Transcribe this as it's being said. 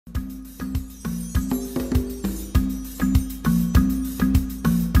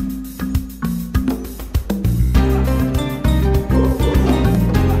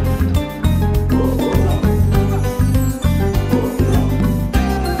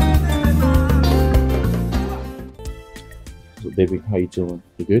Baby, how you doing?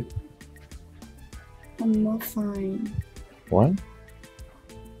 You good? I'm not fine. Why?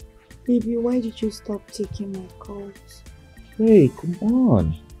 Baby, why did you stop taking my calls? Hey, come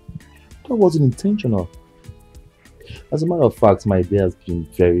on. That wasn't intentional. As a matter of fact, my day has been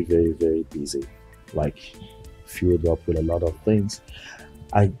very, very, very busy. Like, filled up with a lot of things.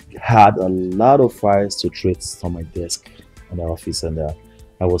 I had a lot of files to treat on my desk in the office, and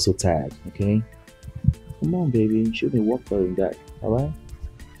I was so tired, okay? Come on, baby. You shouldn't work on that, alright?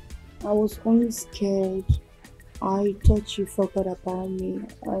 I was only scared. I thought you forgot about me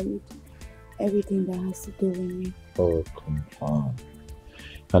and everything that has to do with me. Oh, come on.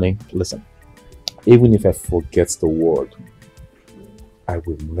 Honey, listen. Even if I forget the word, I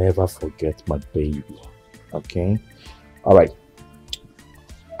will never forget my baby. Okay? Alright.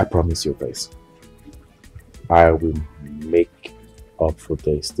 I promise you this. I will make up for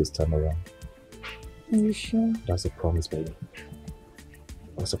this time around. Are you sure? That's a promise, baby.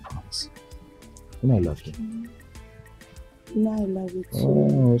 That's a promise. You know I love you. You know I love you too.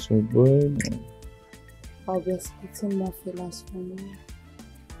 Oh, so good. I'll be expecting more feelings from you.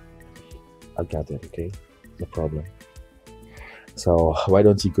 I got it, okay? No problem. So why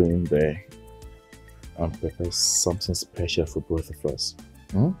don't you go in there and prepare something special for both of us?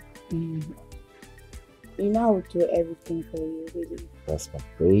 Hmm? You know I will do everything for you, really. That's my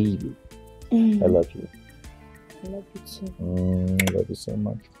baby. I love you. I love you too. I love you so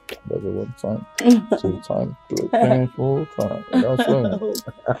much. Love you one time, 2 times, 3 times, 4 times. That's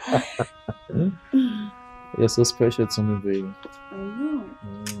right. You're so special to me, baby. I know.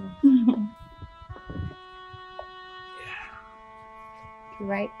 Be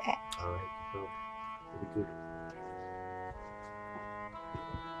right back. Alright, well, be good.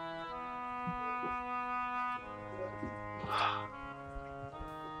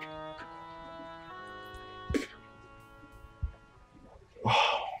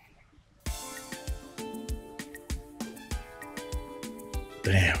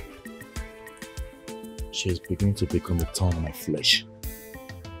 Damn. She's beginning to become a thorn on my flesh.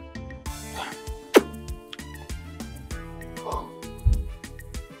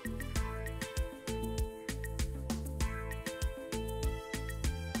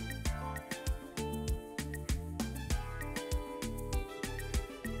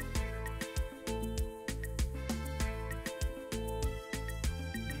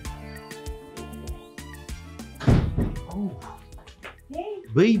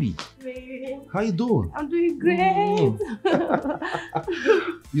 Baby, how you doing? I'm doing great.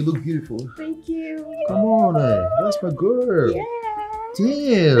 You look beautiful. Thank you. Come on, that's my girl. Yeah.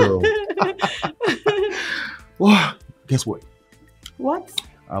 Damn. Wow. Guess what? What?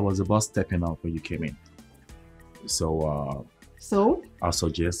 I was about stepping out when you came in. So, I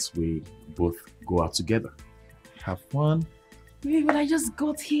suggest we both go out together. Have fun. Wait, but I just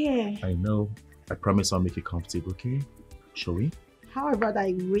got here. I know. I promise I'll make you comfortable, okay? Shall we? How about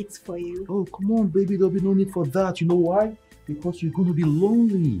I wait for you? Oh, come on, baby. There'll be no need for that. You know why? Because you're going to be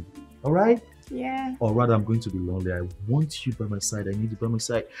lonely. All right? Yeah. Or rather, I'm going to be lonely. I want you by my side. I need you by my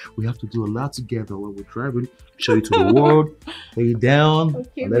side. We have to do a lot together while we're driving. Show you to the world. Lay you down.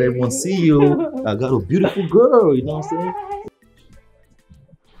 Okay, and let everyone see you. I got a beautiful girl. You know what I'm saying?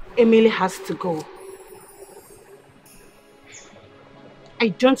 Emily has to go. I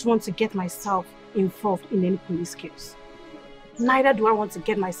don't want to get myself involved in any police case. Neither do I want to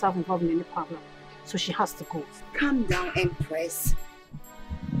get myself involved in any problem. So she has to go. Calm down, Empress.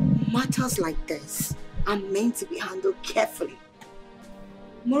 Matters like this are meant to be handled carefully.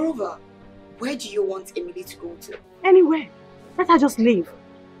 Moreover, where do you want Emily to go to? Anywhere. Let her just leave.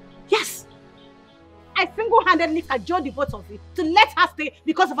 Yes. I single-handedly cajoled the both of you to let her stay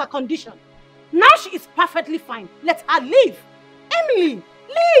because of her condition. Now she is perfectly fine. Let her leave. Emily,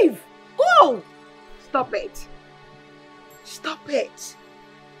 leave. Go. Stop it. Stop it.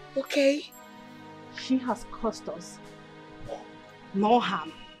 Okay? She has caused us more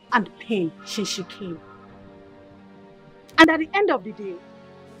harm and pain since she came. And at the end of the day,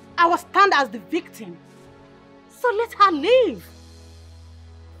 I will stand as the victim. So let her leave.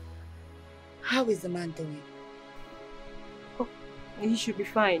 How is the man doing? Oh, he should be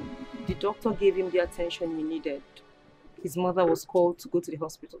fine. The doctor gave him the attention he needed. His mother was called to go to the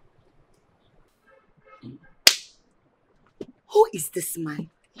hospital. Who is this man?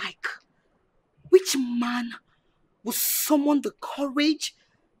 Like, which man will summon the courage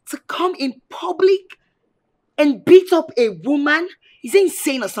to come in public and beat up a woman? Is he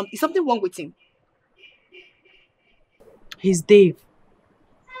insane or something? Is something wrong with him? He's Dave.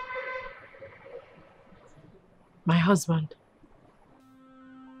 My husband.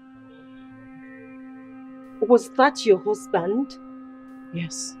 Was that your husband?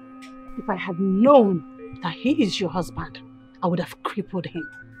 Yes. If I had known that he is your husband, I would have crippled him.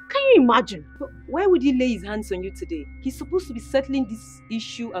 Can you imagine? But why would he lay his hands on you today? He's supposed to be settling this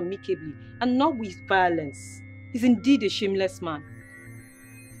issue amicably and not with violence. He's indeed a shameless man.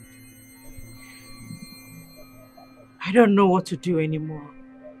 I don't know what to do anymore.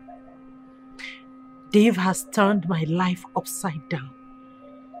 Dave has turned my life upside down.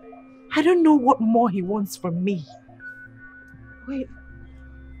 I don't know what more he wants from me. Wait,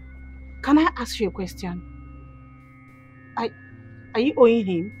 can I ask you a question? Are you owing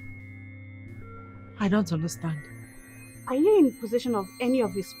him? I don't understand. Are you in possession of any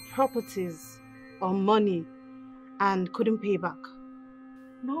of his properties or money and couldn't pay back?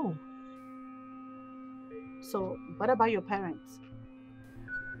 No. So, what about your parents?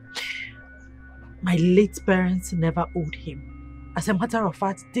 My late parents never owed him. As a matter of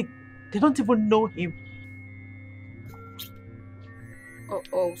fact, they don't even know him.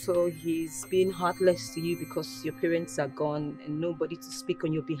 Oh, so he's being heartless to you because your parents are gone and nobody to speak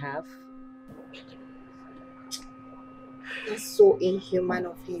on your behalf? That's so inhuman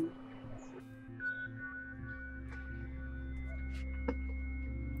of him.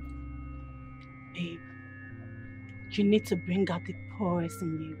 Babe, you need to bring out the poorest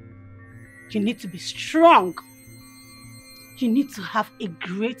in you. You need to be strong. You need to have a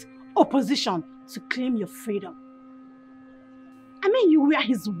great opposition to claim your freedom. I mean, you were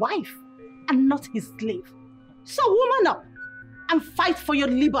his wife and not his slave. So woman up and fight for your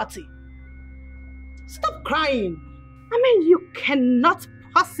liberty. Stop crying. I mean, you cannot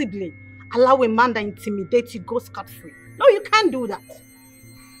possibly allow a man that intimidates you go scot-free. No, you can't do that.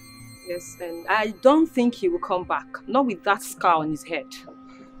 Yes, and I don't think he will come back. Not with that scar on his head.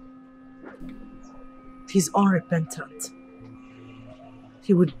 He's unrepentant.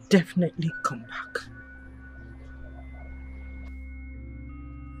 He would definitely come back.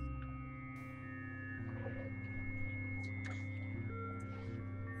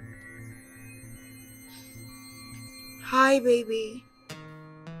 Hi, baby.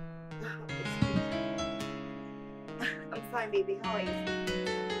 I'm fine, baby. How are you?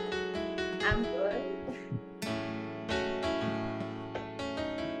 I'm good.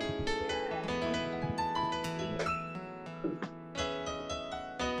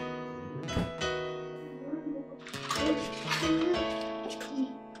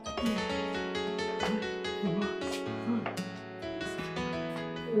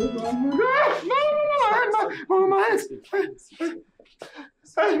 Mama, my head.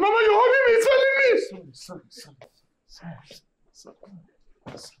 Hey, Mama, you're holding me, it's hurting me. Sorry.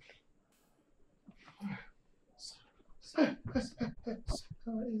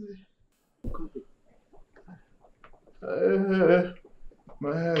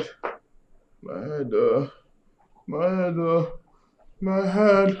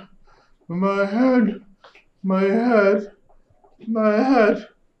 My head.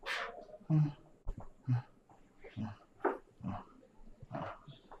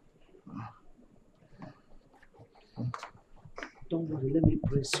 Don't worry, let me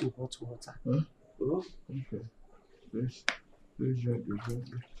press you hot water. Huh? Oh? Okay. This gently.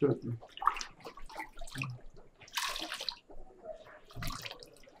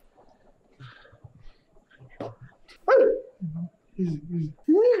 Easy.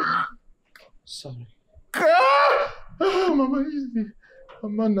 Sorry. Mama, easy.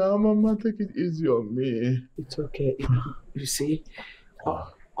 Mama, take it easy on me. It's okay. You see,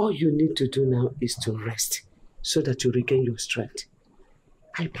 all you need to do now is to rest so that you regain your strength.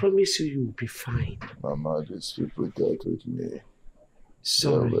 I promise you will be fine. Mama, these people dealt with me.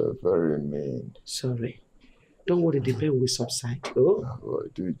 Sorry. They were very mean. Sorry. Don't worry, the pain will subside. Oh?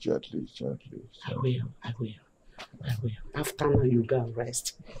 Do it gently. I will. After now, you go and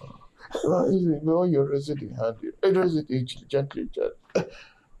rest. Easy. When you're resting the hand, raise it gently.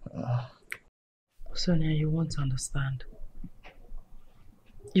 Sonia, you want to understand.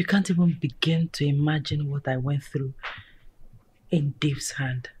 You can't even begin to imagine what I went through in Dave's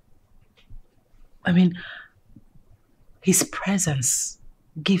hand. I mean, his presence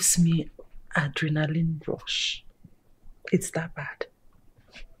gives me adrenaline rush. It's that bad.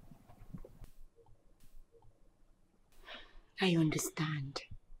 I understand.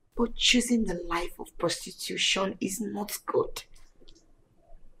 But choosing the life of prostitution is not good.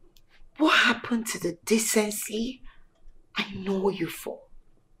 What happened to the decency I know you for?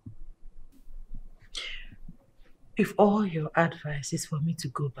 If all your advice is for me to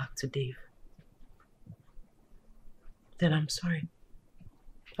go back to Dave, then I'm sorry.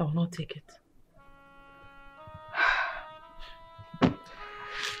 I will not take it.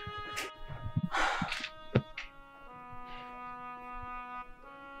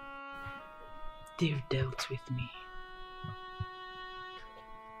 Dave dealt with me.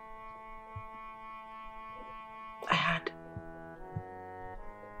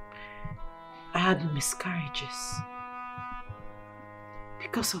 I had miscarriages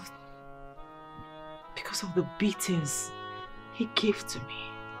because of the beatings he gave to me.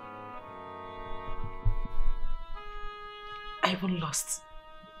 I even lost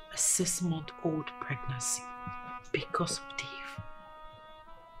a 6-month-old pregnancy because of Dave.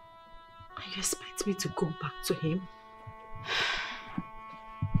 And you expect me to go back to him?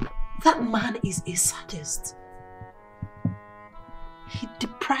 That man is a sadist. He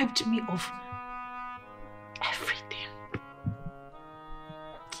deprived me of everything.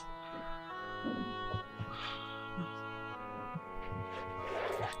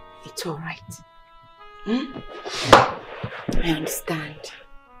 It's all right. I understand.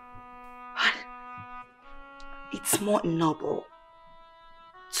 But it's more noble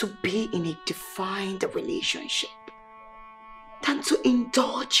to be in a defined relationship than to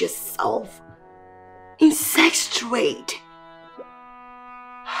indulge yourself in sex trade.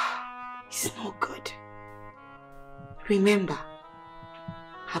 It's no good. Remember,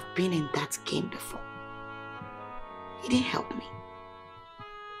 I've been in that game before. It didn't help me.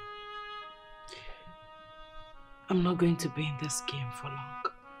 I'm not going to be in this game for long.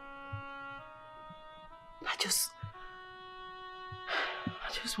 I just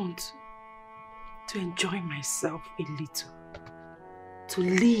want to enjoy myself a little. To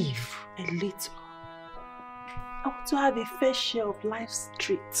live a little. I want to have a fair share of life's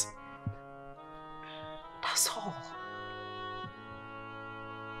treat. That's all.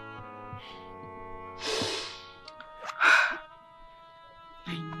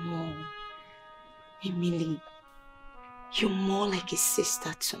 I know. Emily, you're more like a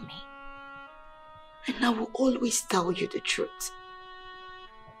sister to me. And I will always tell you the truth.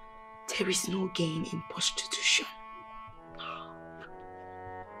 There is no gain in prostitution.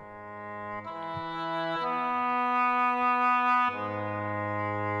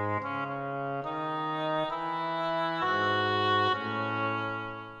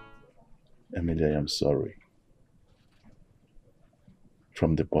 Emily, I am sorry.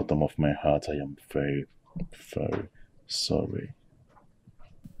 From the bottom of my heart, I am very, very sorry.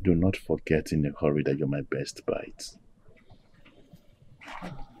 Do not forget in a hurry that you're my best bite.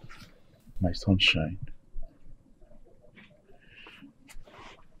 My sunshine.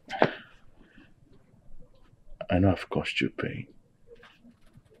 I know I've caused you pain.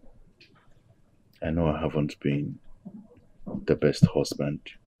 I know I haven't been the best husband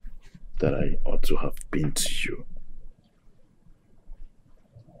that I ought to have been to you.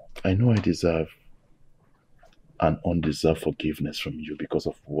 I know I deserve an undeserved forgiveness from you because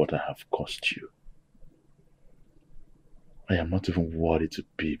of what I have caused you. I am not even worthy to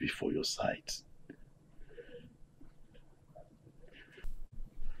be before your sight.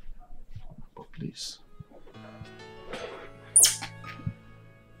 But please,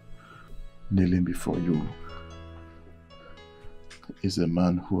 kneeling before you is a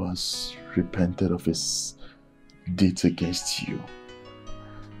man who has repented of his deeds against you.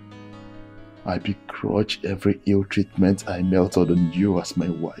 I begrudge every ill treatment I melted on you as my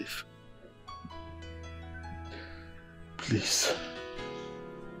wife. Please,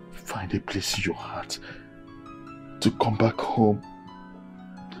 find a place in your heart to come back home.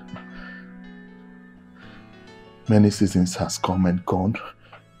 Many seasons has come and gone,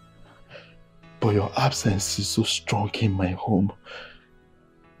 but your absence is so strong in my home.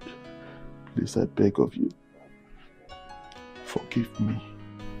 Please, I beg of you, forgive me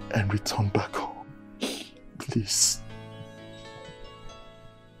and return back home. Please.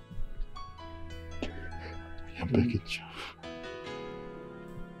 I'm begging you.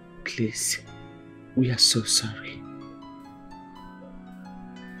 Please, we are so sorry.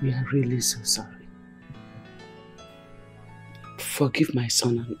 We are really so sorry. Forgive my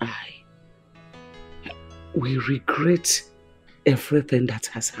son and I. We regret everything that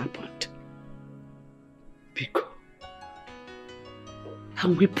has happened.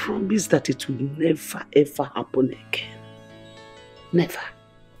 And we promise that it will never ever happen again. Never.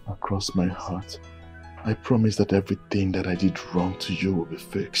 Across my heart, I promise that everything that I did wrong to you will be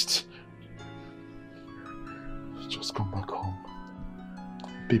fixed. Just come back home.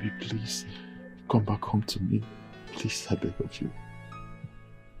 Baby, please, come back home to me. Please, I beg of you.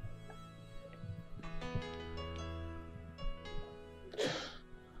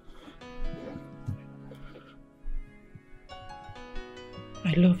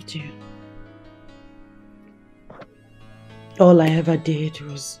 I loved you. All I ever did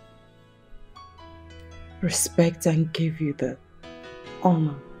was respect and give you the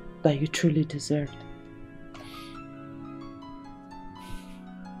honor that you truly deserved.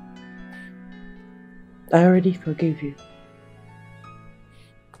 I already forgave you.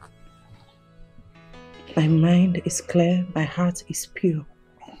 My mind is clear, my heart is pure.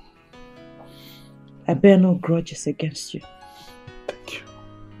 I bear no grudges against you. Thank you.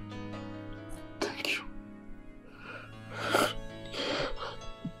 Thank you.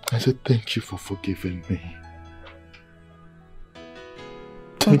 I said thank you for forgiving me.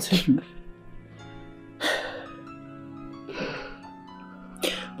 Thank you.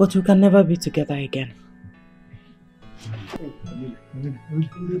 But we can never be together again.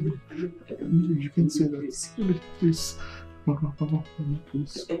 You can say that. Please. Mama,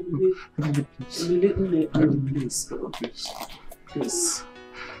 please. Please.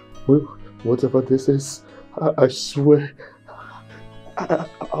 Well, whatever this is, I swear, I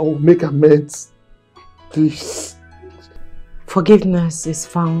will make amends. Please. Forgiveness is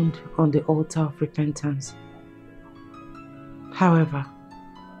found on the altar of repentance. However,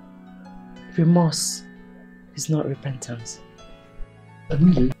 remorse is not repentance.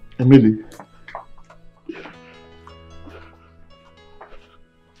 Emily.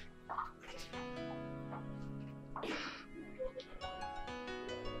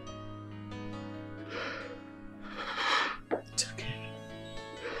 It's okay.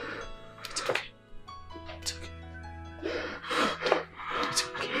 It's okay. It's okay. It's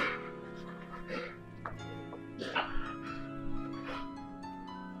okay.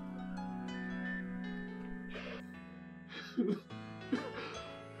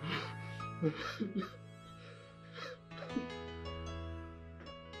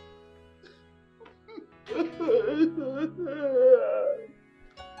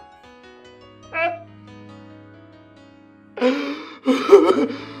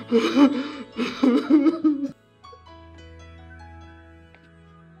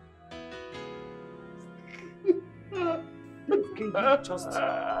 Can you just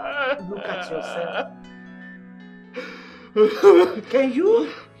look at yourself? Can you?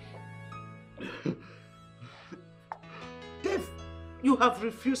 Dave, you have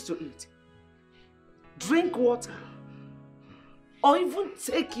refused to eat, drink water, or even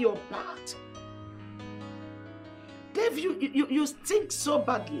take your bath. Dave, you stink so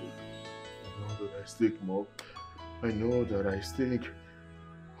badly. I know that I stink, Mom. I know that I stink.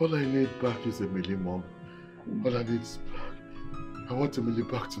 All I need back is Emily, Mom. All I need is back. I want Emily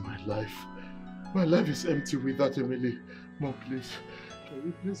back to my life. My life is empty without Emily. Mom, please. Can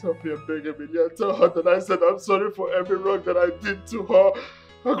you please help me and beg Emily and tell her that I said I'm sorry for every wrong that I did to her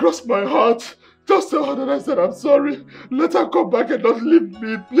across my heart. Just tell her that I said I'm sorry. Let her come back and not leave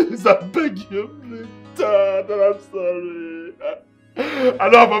me, please. I beg you, please. Tell her that I'm sorry. I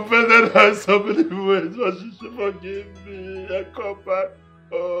know I've offended her in so many ways, but she should forgive me and come back.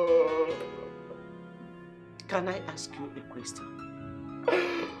 Oh. Can I ask you a question?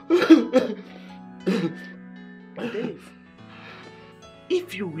 Dave,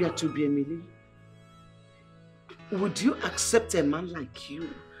 if you were to be Emily, would you accept a man like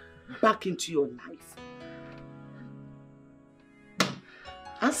you back into your life?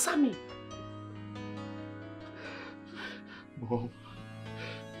 Answer me. Mom,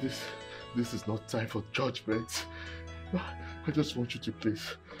 this is not time for judgment. I just want you to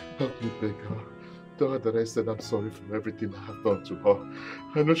please help me beg her. Tell her that I said I'm sorry for everything I have done to her.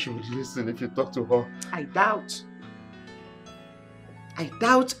 I know she would listen if you talk to her. I doubt. I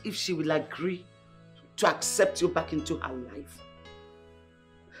doubt if she will agree to accept you back into her life.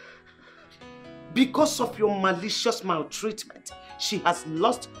 Because of your malicious maltreatment, she has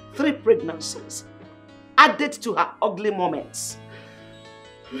lost 3 pregnancies, added to her ugly moments.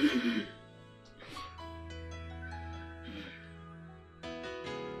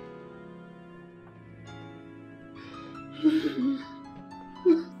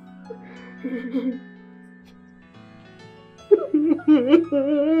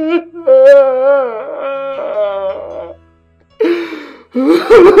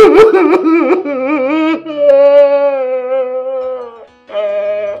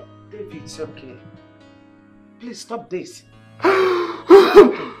 David, it's okay. Please stop this.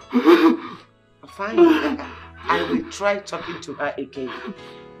 Okay. Fine. I will try talking to her again.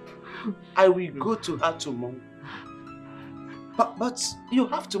 I will go to her tomorrow. But you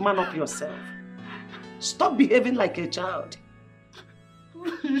have to man up yourself. Stop behaving like a child.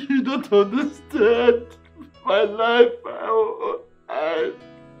 You don't understand. My life,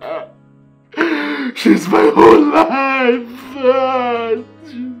 she's my whole life.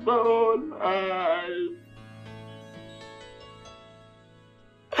 She's my whole life.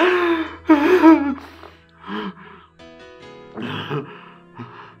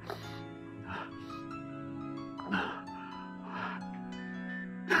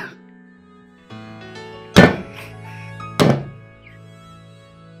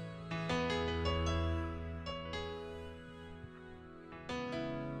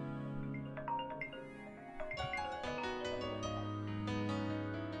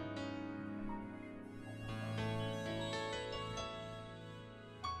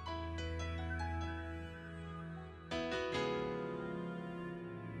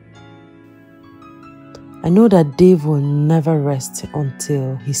 I know that Dave will never rest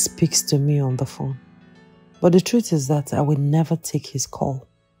until he speaks to me on the phone. But the truth is that I will never take his call.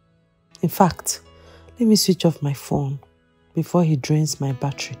 In fact, let me switch off my phone before he drains my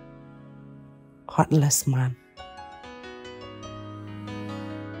battery. Heartless man.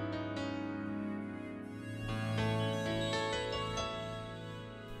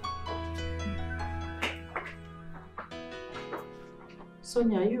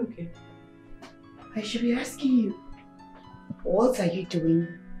 Sonia, are you okay? I should be asking you, what are you doing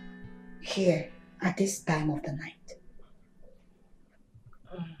here at this time of the night?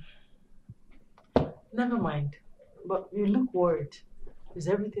 Never mind. But you look worried. Is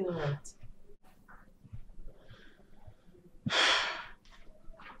everything alright?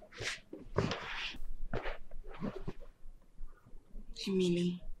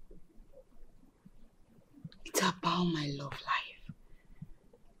 Emily, it's about my love life.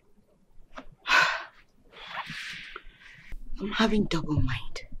 I'm having double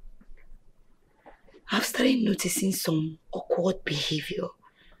mind. I've started noticing some awkward behavior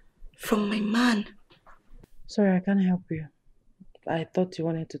from my man. Sorry, I can't help you. I thought you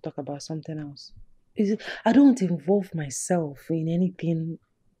wanted to talk about something else. I don't involve myself in anything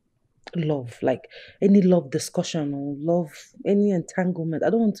love, like any love discussion or love, any entanglement.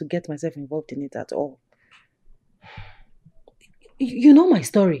 I don't want to get myself involved in it at all. You know my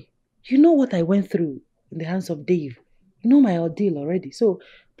story. You know what I went through in the hands of Dave. You know my ordeal already. So,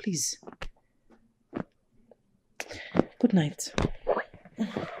 please. Good night.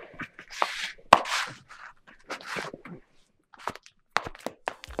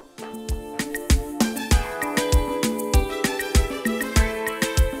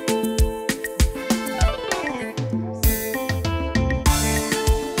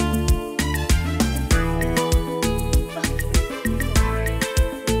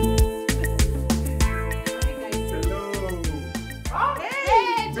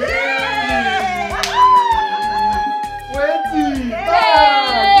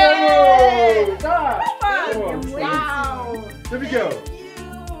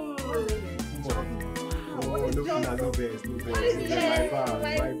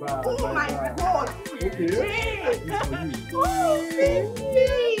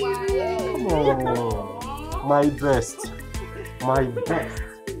 My best. My best.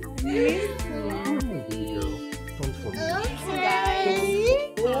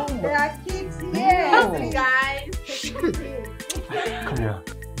 There are kids here. Guys. Come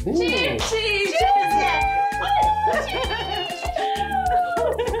here. Cheese.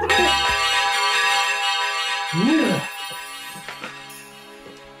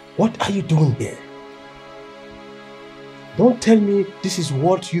 What are you doing here? Don't tell me this is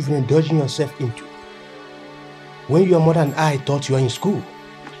what you've been indulging yourself into. When your mother and I thought you were in school.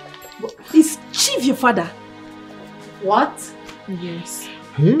 Is Chief your father? What? Yes.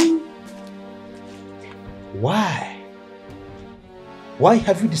 Why? Why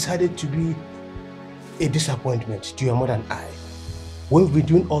have you decided to be a disappointment to your mother and I? When we've been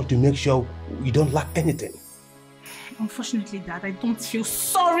doing all to make sure we don't lack anything. Unfortunately, Dad, I don't feel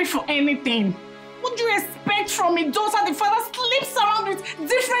sorry for anything. What do you expect from a daughter the father sleeps around with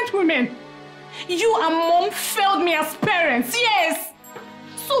different women? You and Mom failed me as parents, yes!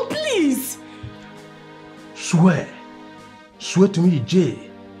 So please! Swear to me, Jay,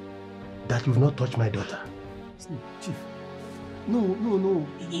 that you will not touch my daughter. Chief, no.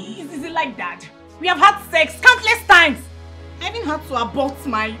 Is it like that? We have had sex countless times. I even had to abort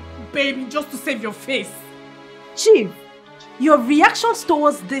my baby just to save your face. Chief, your reactions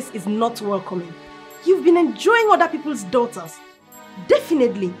towards this is not welcoming. You've been enjoying other people's daughters.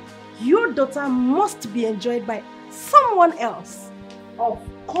 Definitely, your daughter must be enjoyed by someone else. Of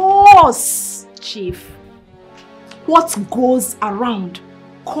course, Chief. What goes around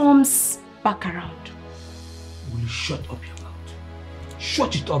comes back around. Will you shut up your mouth?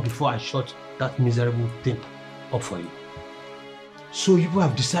 Shut it up before I shut that miserable thing up for you. So you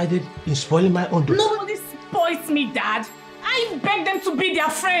have decided in spoiling my own daughter? Nobody spoils me, Dad. I beg them to be their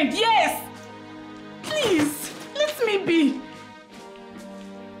friend, yes! Please, let me be.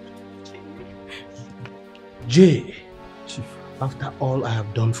 Jay, Chief, after all I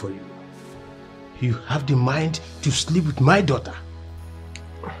have done for you, you have the mind to sleep with my daughter.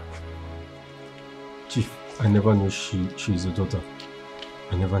 Chief, I never knew she is a daughter.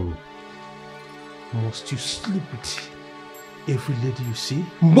 I never knew. Must you sleep with every lady you see?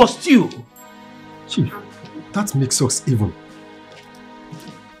 Must you? Chief, that makes us even.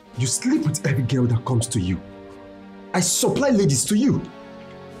 You sleep with every girl that comes to you. I supply ladies to you.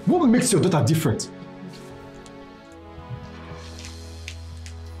 What makes your daughter different?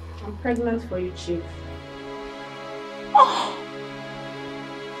 I'm pregnant for you, Chief. Oh!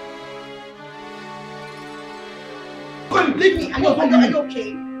 Leave me! Are you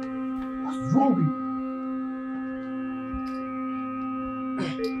okay? What's wrong with you?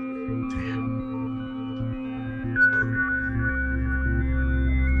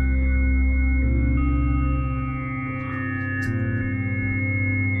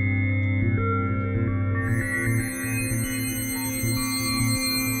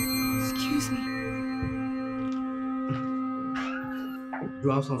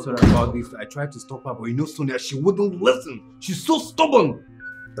 You I'm sorry about this. I tried to stop her, but you know Sonia, she wouldn't listen. She's so stubborn.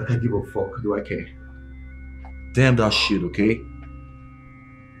 I can't give a fuck. Do I care? Damn that shit, okay?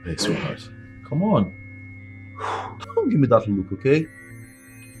 Hey, sweetheart. Come on. Don't give me that look, okay?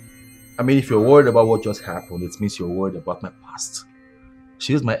 I mean, if you're worried about what just happened, it means you're worried about my past.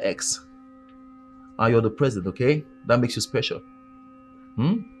 She is my ex. And you're the president, okay? That makes you special.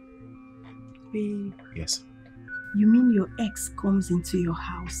 Hmm? Babe. Yes. You mean your ex comes into your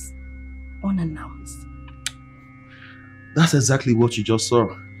house unannounced? That's exactly what you just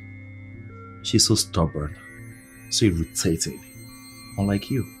saw. She's so stubborn, so irritating,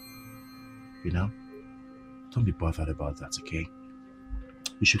 unlike you. You know? Don't be bothered about that, okay?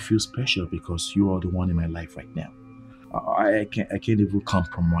 You should feel special because you are the one in my life right now. I can't even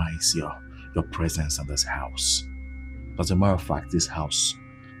compromise your presence in this house. As a matter of fact, this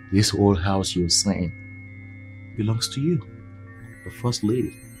whole house you're saying, belongs to you, the First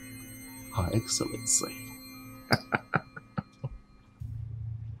Lady, Her Excellency.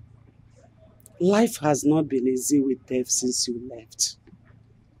 Life has not been easy with Dave since you left.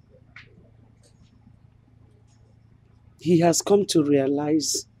 He has come to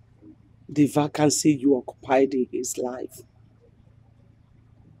realize the vacancy you occupied in his life.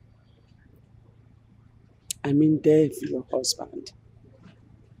 I mean Dave, your husband.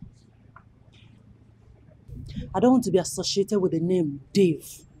 I don't want to be associated with the name Dave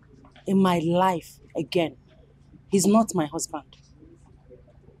in my life again. He's not my husband.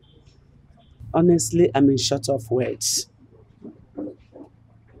 Honestly, I'm in short of words.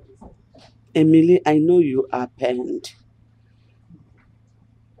 Emily, I know you are pained.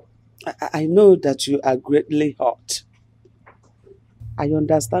 I know that you are greatly hurt. I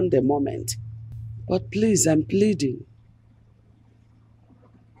understand the moment. But please, I'm pleading.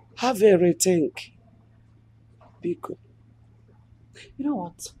 Have a rethink. Be good. You know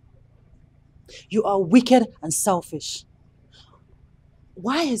what? You are wicked and selfish.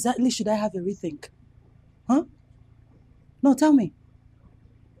 Why exactly should I have a rethink? Huh? No, tell me.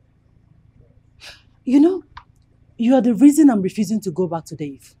 You know, you are the reason I'm refusing to go back to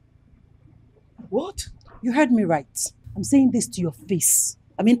Dave. What? You heard me right. I'm saying this to your face.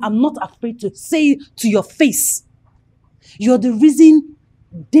 I mean, I'm not afraid to say it to your face. You're the reason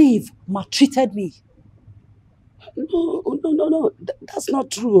Dave maltreated me. No. That's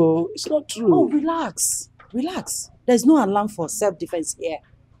not true. It's not true. Oh, relax. Relax. There's no alarm for self-defense here.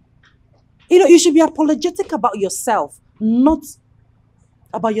 You know, you should be apologetic about yourself, not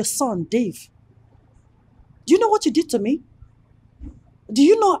about your son, Dave. Do you know what you did to me? Do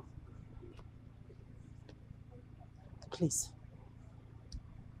you know? Please.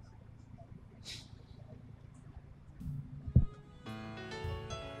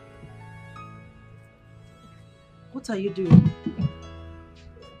 What are you doing?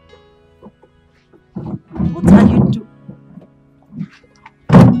 What are you doing?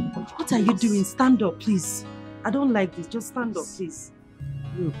 What are you doing? Stand up, please. I don't like this. Just stand up, please.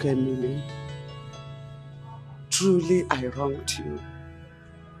 Look, Emily. Truly, I wronged you.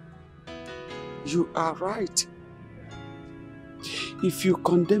 You are right. If you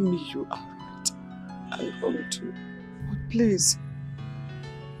condemn me, you are right. I wronged you. But please,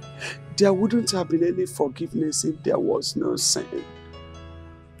 there wouldn't have been any forgiveness if there was no sin.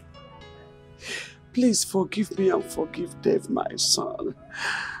 Please forgive me and forgive Dave, my son.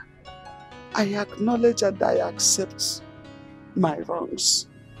 I acknowledge and I accept my wrongs.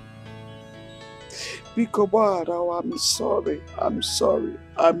 Bikobara, I'm sorry. I'm sorry.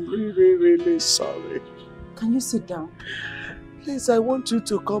 I'm really, really sorry. Can you sit down? Please, I want you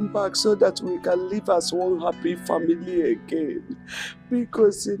to come back so that we can live as one happy family again.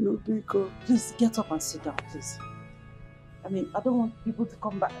 Because, Please get up and sit down, please. I mean, I don't want people to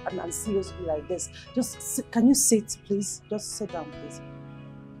come back and see us be like this. Just sit. Can you sit, please? Just sit down, please.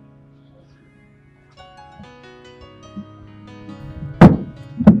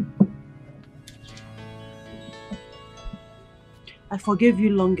 I forgave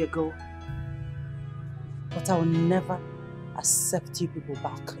you long ago, but I will never accept you people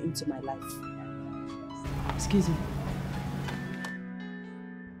back into my life. Excuse me.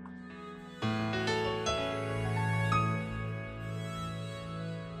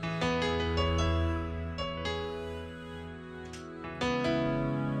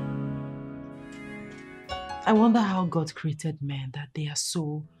 I wonder how God created men that they are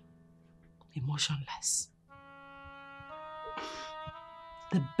so emotionless.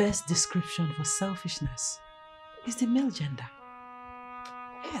 The best description for selfishness is the male gender.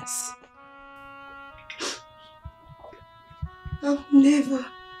 Yes. I've never,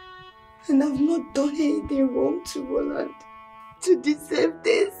 and I've not done anything wrong to Roland to deserve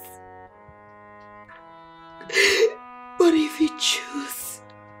this. But if he chooses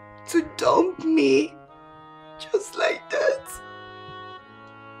to dump me just like that,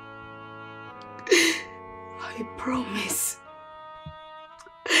 I promise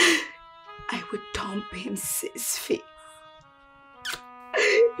I would dump him 6 feet.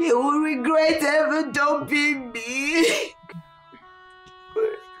 He will regret ever dumping me.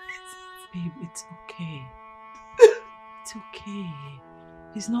 Babe, it's okay. It's okay.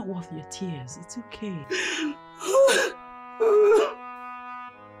 It's not worth your tears. It's okay.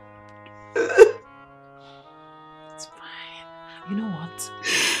 It's fine. You know what?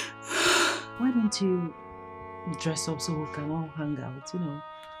 Why don't you dress up so we can all hang out, you know?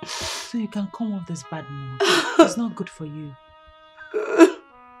 So you can come off this bad mood. It's not good for you.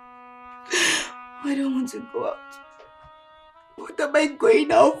 I don't want to go out. What am I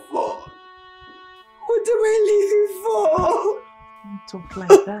going out for? What am I leaving for? Don't talk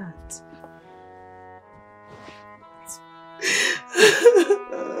like that. It's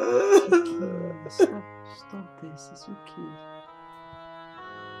okay. Stop this. It's okay.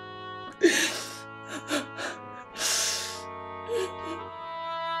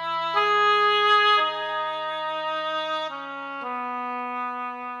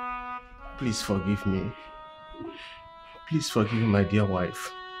 Please forgive me. Please forgive me, my dear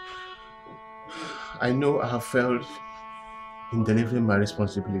wife. I know I have failed in delivering my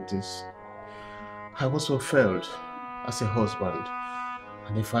responsibilities. I also failed as a husband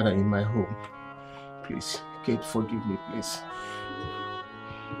and a father in my home. Please, Kate, forgive me, please.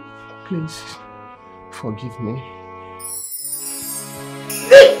 Please, forgive me.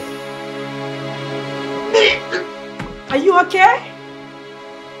 Are you okay?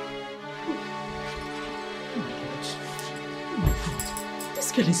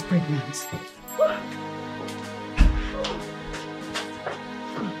 This girl is pregnant.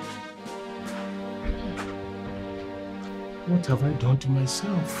 What have I done to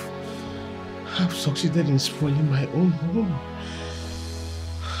myself? I've succeeded in spoiling my own home.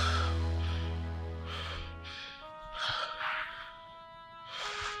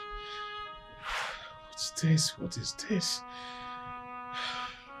 What's this? What is this?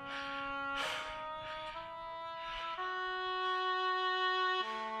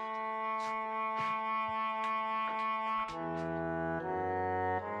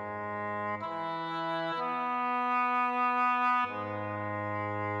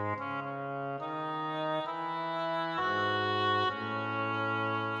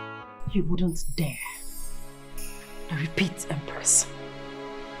 You wouldn't dare. I repeat, Empress.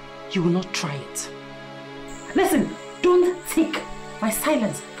 You will not try it. Listen, don't take my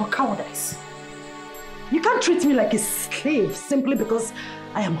silence for cowardice. You can't treat me like a slave simply because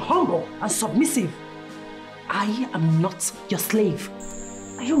I am humble and submissive. I am not your slave.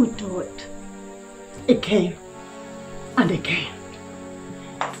 You will do it again and again.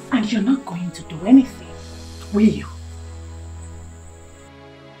 And you're not going to do anything, will you?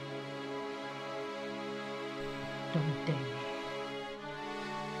 Don't dare me.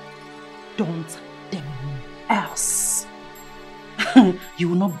 Don't dare me else. You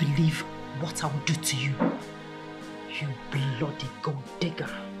will not believe what I will do to you. You bloody gold digger.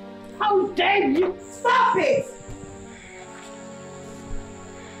 How dare you! Stop it!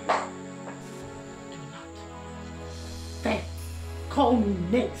 Do not dare call me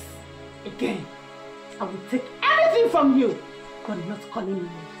names again. I will take everything from you, but not calling me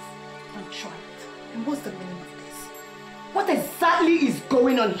names. Don't try it. And what's the meaning of this? What exactly is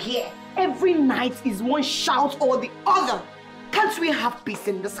going on here? Every night is one shout or the other. Can't we have peace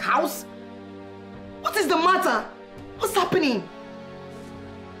in this house? What is the matter? What's happening?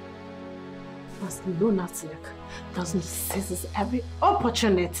 This lunatic doesn't seize every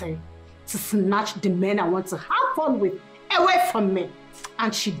opportunity to snatch the men I want to have fun with away from me.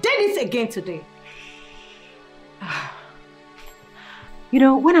 And she did it again today. You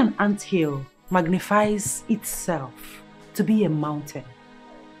know, when an anthill magnifies itself to be a mountain,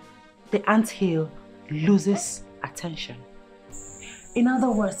 the anthill loses attention. In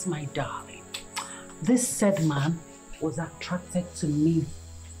other words, my darling, this said man was attracted to me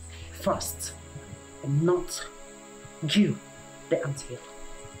first and not you, the anthill.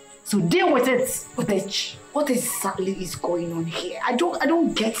 So deal with it, bitch. What exactly is going on here? I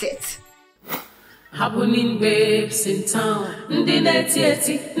don't get it. Happening babes in town. Ndine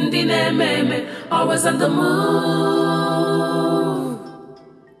tieti, ndine meme, always on the move.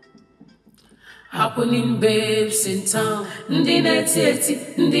 Happening babes in town. Ndine tieti,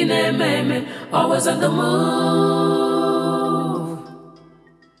 ndine meme, always on the move.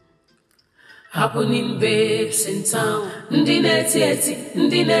 Happening babes in town. Ndine tieti,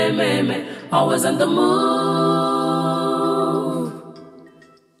 ndine meme, always on the move.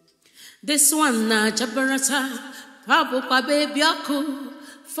 This one na jabarata, pabu pa baby aku.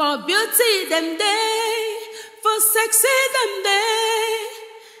 For beauty them day, for sexy them day.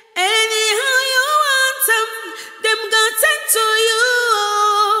 Anyhow you want them got sent to you.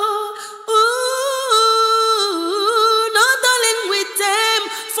 Ooh, no darling with them.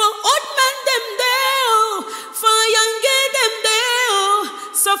 For old men them day, for young girl them day.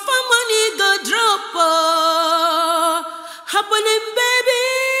 So for money go drop. Happening baby.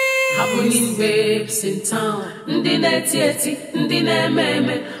 Happening babes in town. Ndine tieti, ndine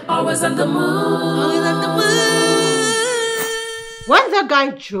meme, always on the move. Always on the move. When the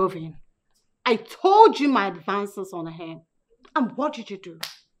guy drove in, I told you my advances on him. And what did you do?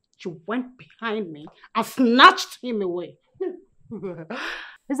 You went behind me and snatched him away.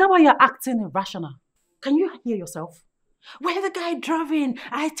 Is that why you're acting irrational? Can you hear yourself? When the guy drove in,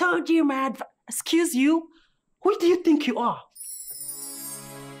 I told you my Excuse you? Who do you think you are?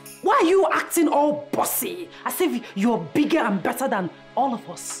 Why are you acting all bossy? As if you're bigger and better than all of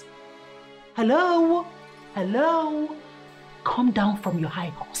us. Hello? Hello? Come down from your high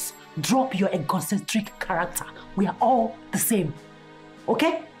horse. Drop your egocentric character. We are all the same.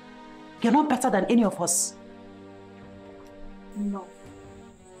 Okay? You're not better than any of us. Enough.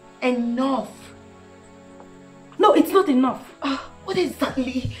 Enough. No, it's not enough. What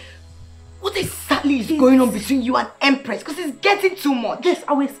exactly is going on between you and Empress? Because it's getting too much. Yes,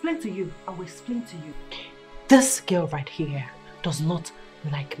 I will explain to you. I will explain to you. This girl right here does not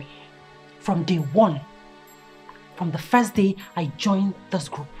like me. From day one. From the first day I joined this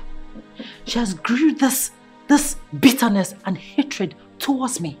group. She has grew this bitterness and hatred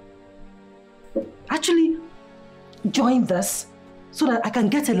towards me. Actually, join this so that I can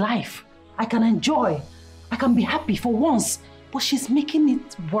get a life. I can enjoy. I can be happy for once. But she's making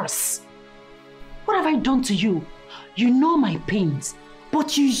it worse. What have I done to you? You know my pains,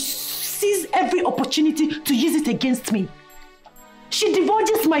 but you seize every opportunity to use it against me. She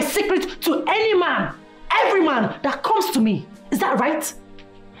divulges my secret to any man, every man that comes to me. Is that right?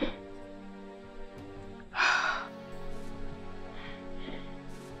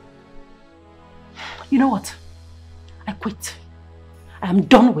 You know what? I quit. I am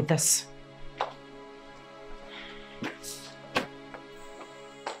done with this.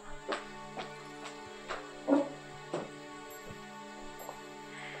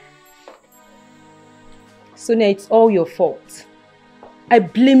 Sonia, it's all your fault. I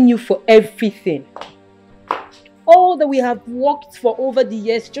blame you for everything. All that we have worked for over the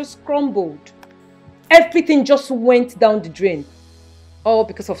years just crumbled. Everything just went down the drain. All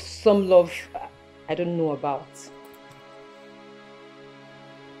because of some love I don't know about.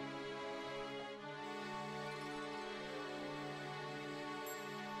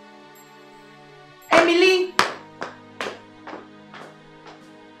 Emily!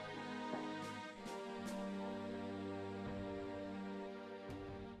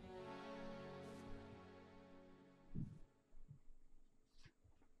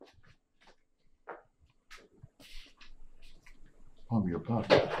 Mom, you're back.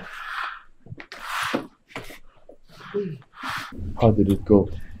 How did it go?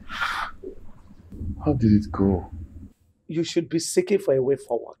 How did it go? You should be seeking for a way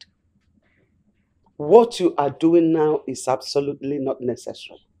forward. What you are doing now is absolutely not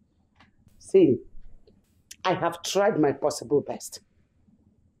necessary. See, I have tried my possible best.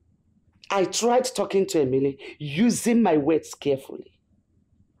 I tried talking to Emily, using my words carefully.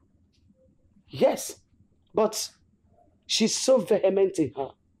 Yes, but she's so vehement in her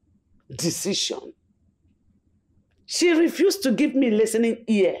decision. She refused to give me a listening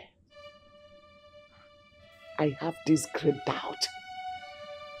ear. I have this great doubt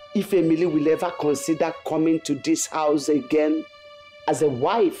if Emily will ever consider coming to this house again as a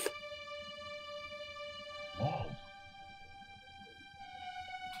wife. Mom.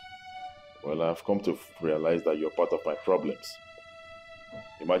 Well, I've come to realize that you're part of my problems.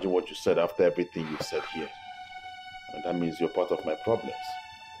 Imagine what you said after everything you said here. And that means you're part of my problems.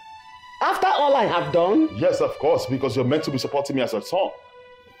 After all I have done? Yes, of course, because you're meant to be supporting me as a son.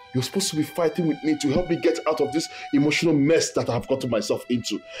 You're supposed to be fighting with me to help me get out of this emotional mess that I have gotten myself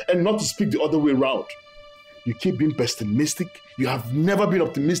into, and not to speak the other way around. You keep being pessimistic. You have never been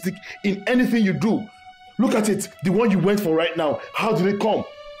optimistic in anything you do. Look at it. The one you went for right now. How did it come?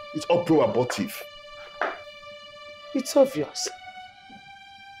 It's all pro-abortive. It's obvious.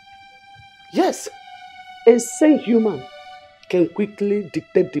 Yes, a sane human can quickly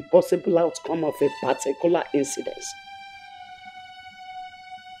dictate the possible outcome of a particular incident.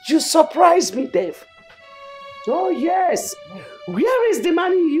 You surprised me, Dave. Oh yes, where is the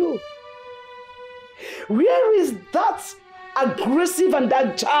man in you? Where is that aggressive and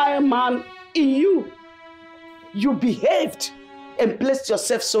agile man in you? You behaved and placed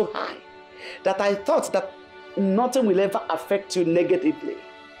yourself so high that I thought that nothing will ever affect you negatively.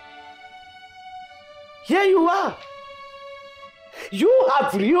 Here you are. You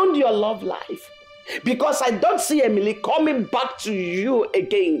have ruined your love life because I don't see Emily coming back to you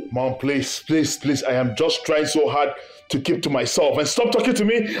again. Mom, please. I am just trying so hard to keep to myself. And stop talking to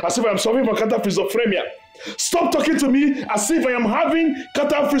me as if I am suffering from schizophrenia. Stop talking to me as if I am having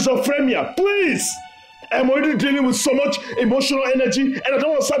schizophrenia. Please. I'm already dealing with so much emotional energy and I don't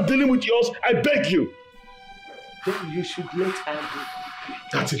want to start dealing with yours. I beg you. Then you should let her go.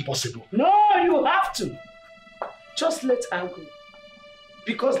 That's impossible. No, you have to. Just let her go.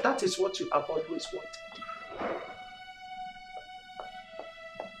 Because that is what you have always wanted.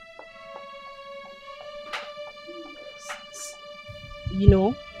 You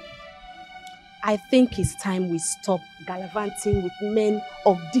know, I think it's time we stop gallivanting with men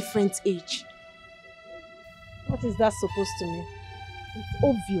of different age. What is that supposed to mean? It's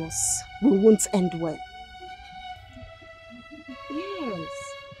obvious we won't end well. Yes.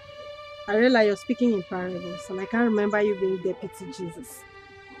 I realize you're speaking in parables and I can't remember you being Deputy Jesus.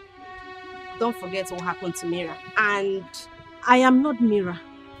 Don't forget what happened to Mira. And I am not Mira.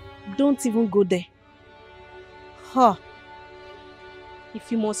 Don't even go there. Huh.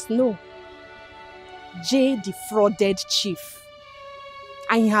 If you must know, Jay defrauded Chief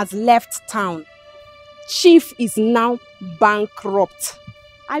and he has left town. Chief is now bankrupt.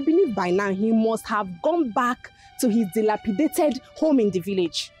 I believe by now he must have gone back to his dilapidated home in the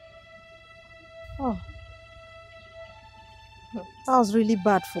village. Oh, that was really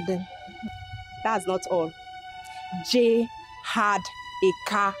bad for them. That's not all. Jay had a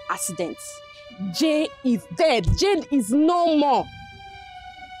car accident. Jay is dead. Jay is no more.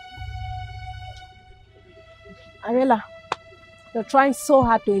 Arela, you're trying so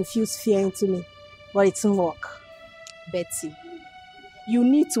hard to infuse fear into me, but it won't work. Betty, you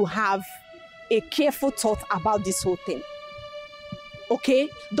need to have a careful thought about this whole thing. Okay?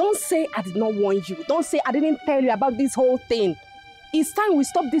 Don't say I did not warn you. Don't say I didn't tell you about this whole thing. It's time we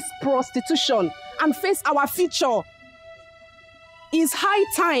stop this prostitution and face our future. It's high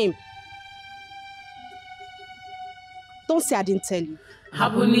time. Don't say I didn't tell you.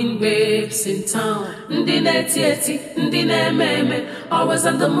 Happening babes in town, ndine tieti, ndine meme, always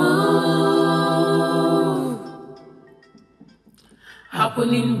on the move.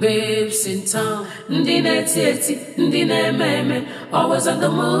 Happening babes in town, ndine tieti, ndine meme, always on the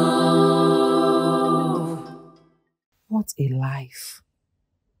move. What a life.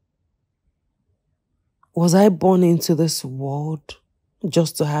 Was I born into this world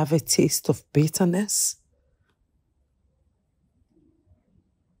just to have a taste of bitterness?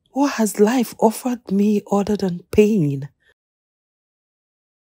 What has life offered me other than pain?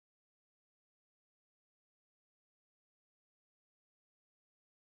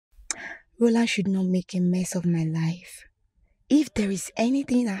 Roland should not make a mess of my life. If there is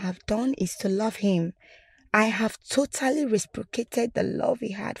anything I have done is to love him. I have totally reciprocated the love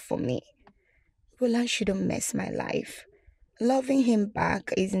he had for me. Roland shouldn't mess my life. Loving him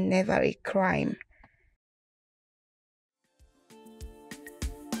back is never a crime.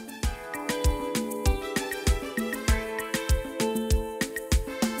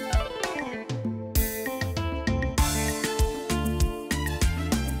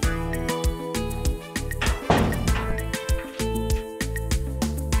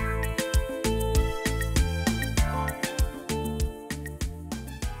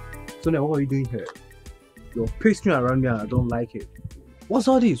 Sonia, what are you doing here? You're pasting around me and I don't like it. What's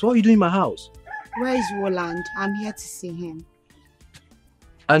all this? What are you doing in my house? Where is Roland? I'm here to see him.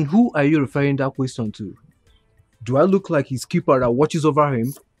 And who are you referring that question to? Do I look like his keeper that watches over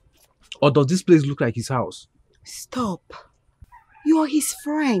him? Or does this place look like his house? Stop. You're his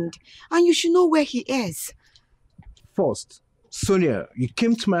friend and you should know where he is. First, Sonia, you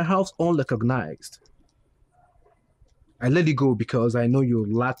came to my house unrecognized. I let you go because I know you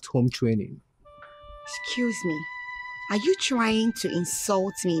lacked home training. Excuse me. Are you trying to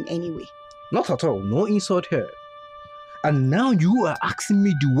insult me in any way? Not at all. No insult here. And now you are asking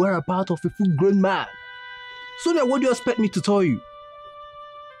me the whereabouts of a full-grown man. Sonia, what do you expect me to tell you?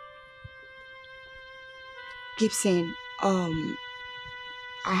 Gibson, I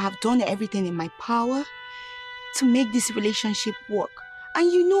have done everything in my power to make this relationship work.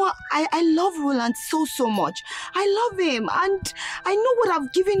 And you know, I love Roland so much. I love him, and I know what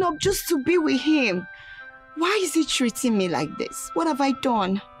I've given up just to be with him. Why is he treating me like this? What have I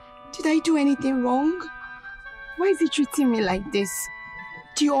done? Did I do anything wrong? Why is he treating me like this?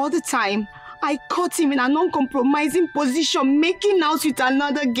 The other time, I caught him in an uncompromising position, making out with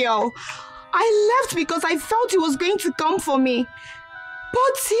another girl. I left because I felt he was going to come for me.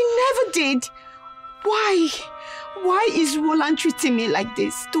 But he never did. Why? Why is Roland treating me like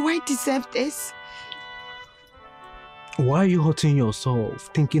this? Do I deserve this? Why are you hurting yourself,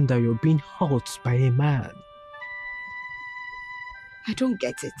 thinking that you're being hurt by a man? I don't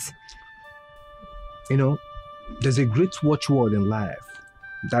get it. You know, there's a great watchword in life.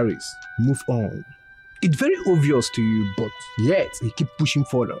 That is, move on. It's very obvious to you, but yet he keep pushing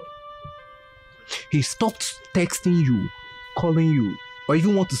further. He stopped texting you, calling you, or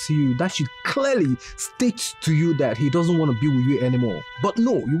even want to see you. That should clearly state to you that he doesn't want to be with you anymore. But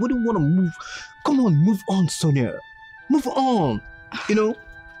no, you wouldn't want to move. Come on, move on, Sonia. Move on. You know,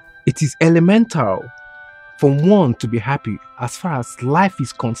 it is elemental for one to be happy as far as life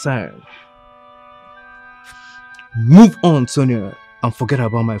is concerned. Move on, Sonia, and forget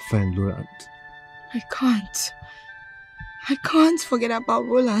about my friend Roland. I can't. I can't forget about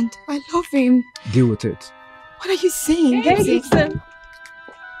Roland. I love him. Deal with it. What are you saying? Hey, Gibson.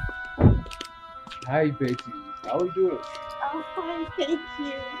 Hi, Betty. How are you doing? I'm fine, thank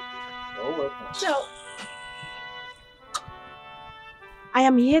you. You're welcome. So, I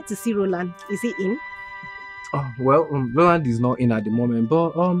am here to see Roland. Is he in? Well, Roland is not in at the moment,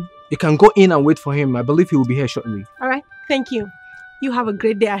 but you can go in and wait for him. I believe he will be here shortly. All right, thank you. You have a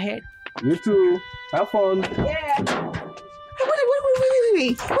great day ahead. You too. Have fun. Yeah.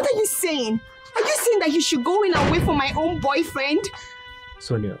 Wait. What are you saying? Are you saying that you should go in and wait for my own boyfriend?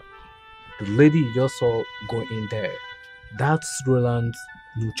 Sonia, the lady you just saw go in there, that's Roland's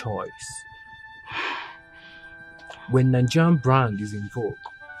new choice. When Nigerian brand is in vogue,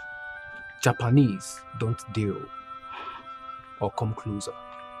 Japanese don't deal or come closer.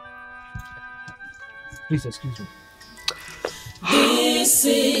 Please excuse me. This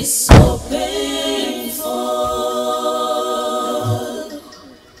is so painful.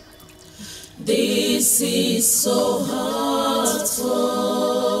 This is so hurtful.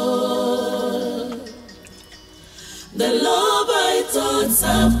 The love I thought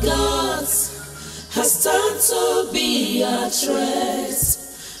I've got has turned to be a threat.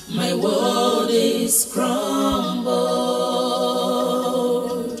 My world is crumbled.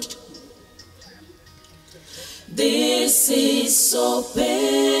 This is so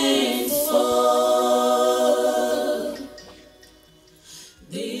painful.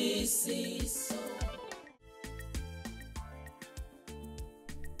 This is so...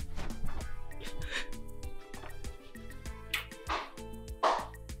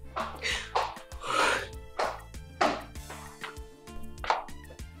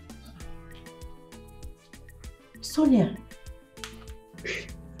 Sonia.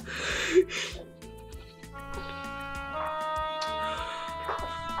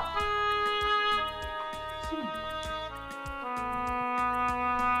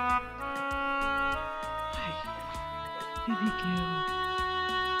 Baby girl,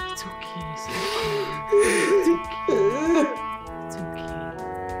 it's okay. It's okay. It's okay.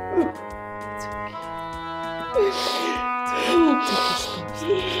 It's okay.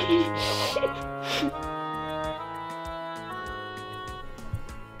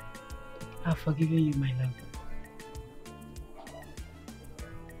 I've forgiven you, my love.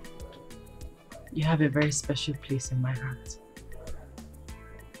 You have a very special place in my heart.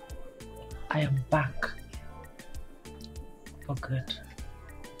 I am back. For good.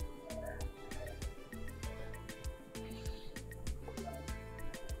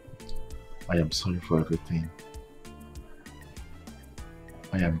 I am sorry for everything.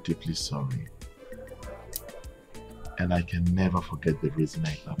 I am deeply sorry. And I can never forget the reason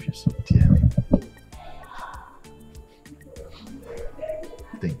I love you so dearly.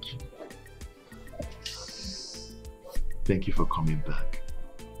 Thank you. Thank you for coming back.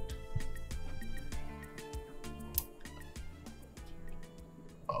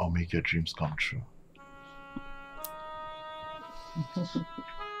 I'll make your dreams come true. I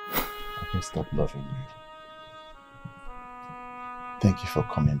can stop loving you. Thank you for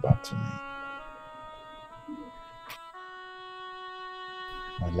coming back to me.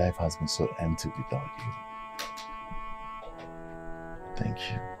 My life has been so empty without you. Thank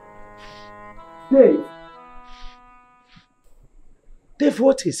you. Dave! Dave,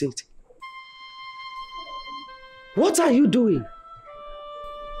 what is it? What are you doing?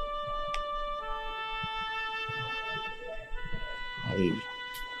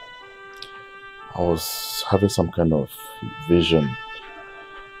 I was having some kind of vision.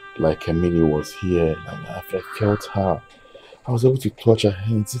 Like Emily was here, like I felt her. I was able to touch her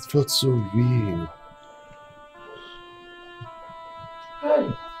hands. It felt so real. Hey.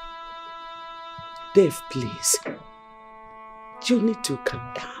 Dave, please. You need to calm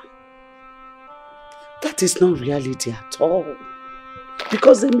down. That is not reality at all.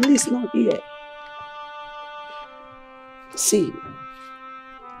 Because Emily is not here. See,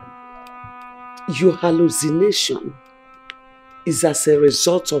 your hallucination is as a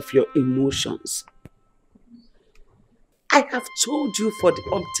result of your emotions. I have told you for the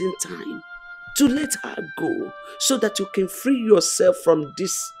umpteenth time to let her go so that you can free yourself from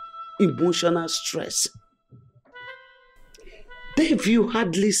this emotional stress. Dave, you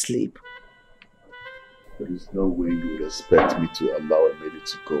hardly sleep. There is no way you would expect me to allow Emily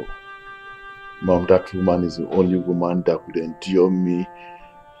to go. Mom, that woman is the only woman that could endure me.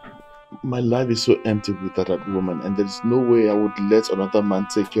 My life is so empty without that woman, and there is no way I would let another man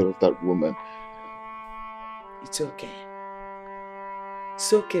take care of that woman. It's okay.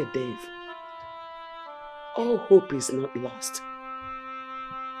 It's okay, Dave. All hope is not lost.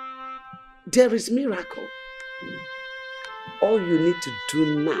 There is miracle. All you need to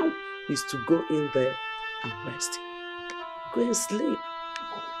do now is to go in there and rest. Go and sleep.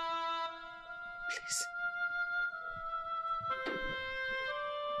 Please.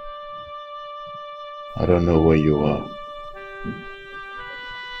 I don't know where you are.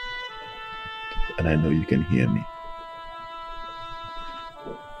 And I know you can hear me.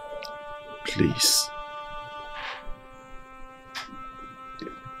 Please.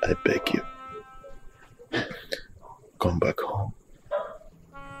 I beg you. Come back home.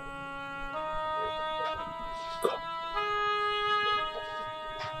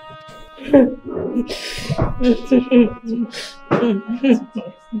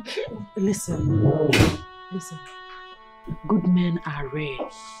 Listen. Good men are rare,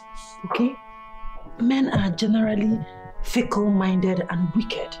 okay? Men are generally fickle-minded and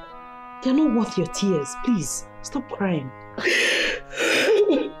wicked. They're not worth your tears. Please, stop crying.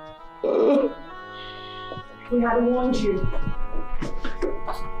 We had warned you.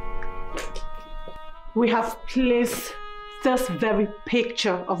 We have placed this very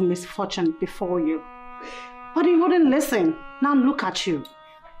picture of misfortune before you. But you wouldn't listen. Now look at you.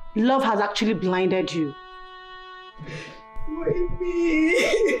 Love has actually blinded you. Why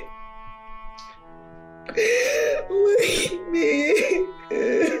me? Why me?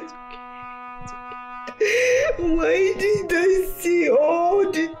 Why did I see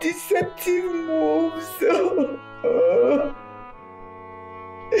all the deceptive moves?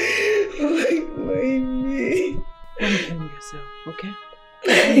 Why me? Don't blame yourself, okay?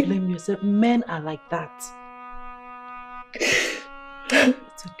 Don't blame yourself. Men are like that.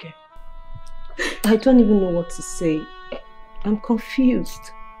 It's okay. I don't even know what to say. I'm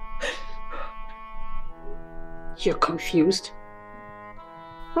confused. You're confused?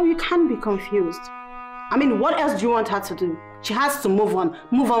 No, you can't be confused. I mean, what else do you want her to do? She has to move on.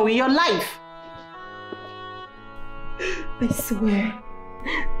 Move on with your life. I swear,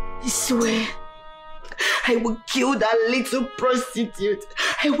 I will kill that little prostitute.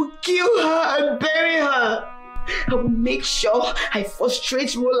 I will kill her and bury her. I will make sure I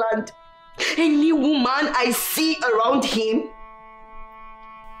frustrate Roland. Any woman I see around him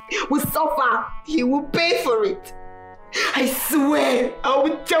will suffer. He will pay for it. I swear, I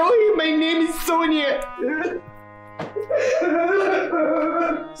will tell him my name is Sonia.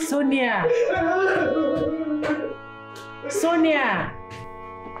 Sonia! Sonia!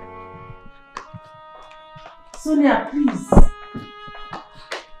 Sonia, please.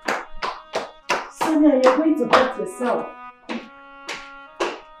 Sonia, you're going to hurt yourself.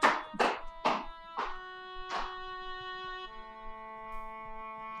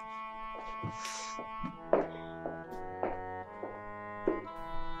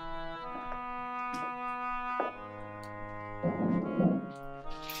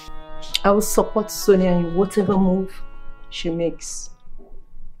 I will support Sonia in whatever move she makes.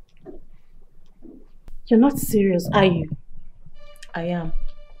 You're not serious, are you? I am.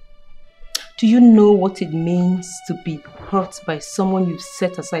 Do you know what it means to be hurt by someone you've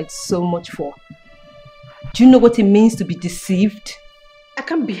set aside so much for? Do you know what it means to be deceived? I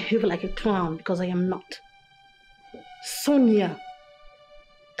can't behave like a clown because I am not. Sonia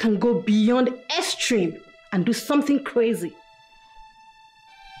can go beyond extreme and do something crazy.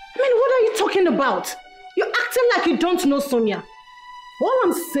 I mean, what are you talking about? You're acting like you don't know Sonia. All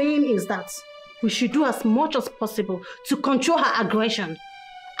I'm saying is that we should do as much as possible to control her aggression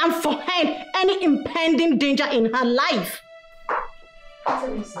and forehead any impending danger in her life.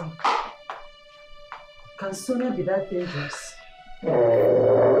 Listen. Can Sonia be that dangerous?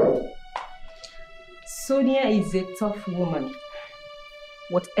 Sonia is a tough woman.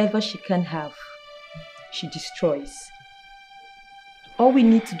 Whatever she can have, she destroys. All we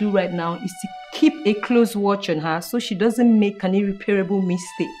need to do right now is to keep a close watch on her so she doesn't make an irreparable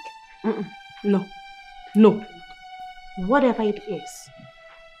mistake. No. Whatever it is,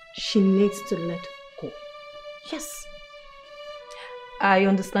 she needs to let go. Yes. I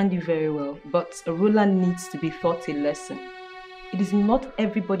understand you very well, but Roland needs to be taught a lesson. It is not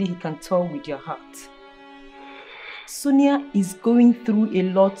everybody he can tell with your heart. Sonia is going through a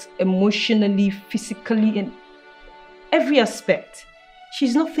lot emotionally, physically, and every aspect.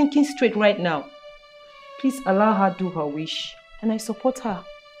 She's not thinking straight right now. Please allow her do her wish, and I support her.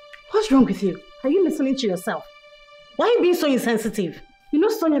 What's wrong with you? Are you listening to yourself? Why are you being so insensitive? You know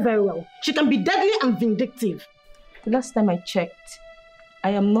Sonia very well. She can be deadly and vindictive. The last time I checked,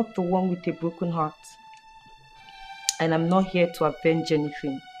 I am not the one with a broken heart. And I'm not here to avenge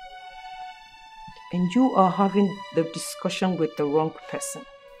anything. And you are having the discussion with the wrong person.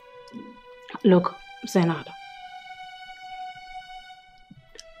 Look, Zainab.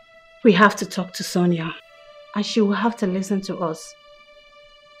 We have to talk to Sonia. And she will have to listen to us.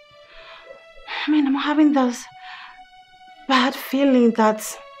 I mean, I'm having this bad feeling that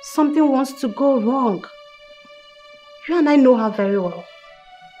something wants to go wrong. You and I know her very well.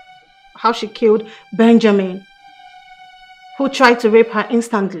 How she killed Benjamin, who tried to rape her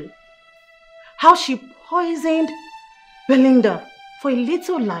instantly. How she poisoned Belinda for a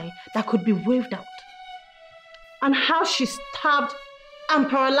little lie that could be waved out. And how she stabbed and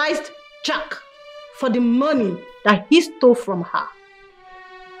paralyzed Jack for the money that he stole from her.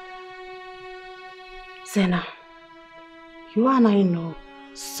 Zena, you and I know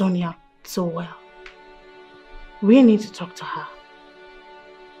Sonia so well. We need to talk to her.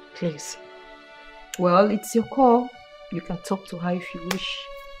 Please. Well, it's your call. You can talk to her if you wish.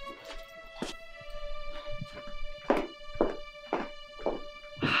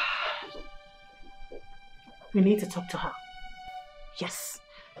 We need to talk to her. Yes.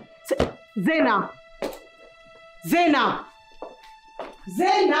 Zena! Zena!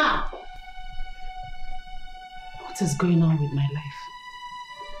 Zena! What is going on with my life?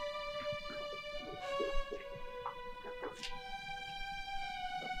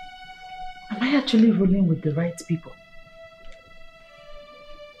 Am I actually rolling with the right people?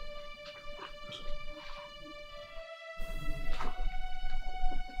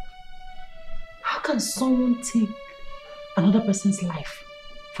 How can someone take another person's life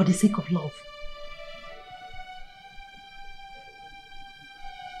for the sake of love?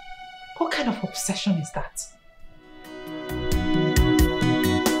 What kind of obsession is that?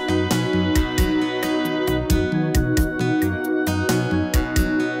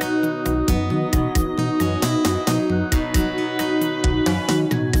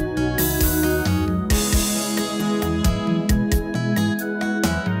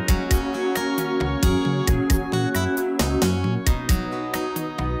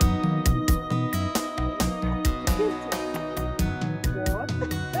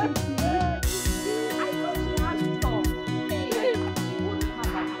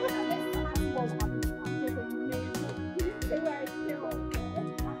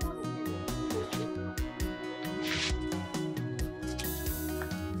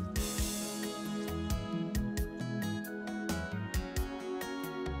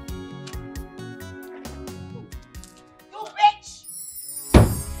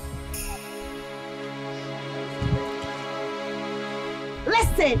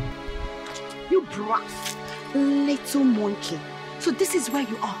 Listen, you brat, little monkey. So this is where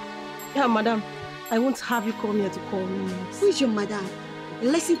you are? Yeah, madam. I won't have you come here to call me names. Who is your madam?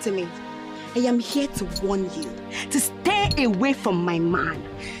 Listen to me. I am here to warn you to stay away from my man.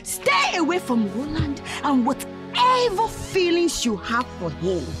 Stay away from Roland and whatever feelings you have for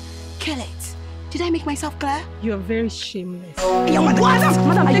him. Kill it. Did I make myself clear? You're very shameless. Your madam,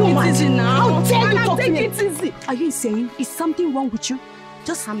 madam, are you take mad? it easy now. How dare you Madam, talk to take me? it easy. Are you insane? Is something wrong with you?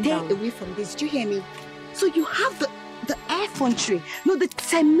 Just Calm stay down. away from this. Do you hear me? So you have the effrontery, no, the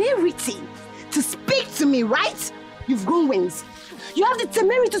temerity to speak to me, right? You've grown wings. You have the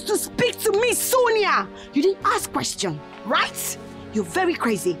temerity to speak to me, Sonia. You didn't ask question, right? You're very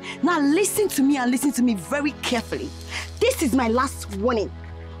crazy. Now listen to me and listen to me very carefully. This is my last warning.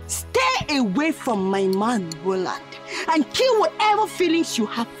 Stay away from my man, Roland, and kill whatever feelings you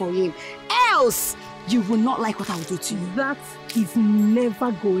have for him. Else, you will not like what I will do to you. That is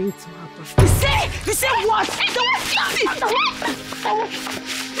never going to happen. You say what?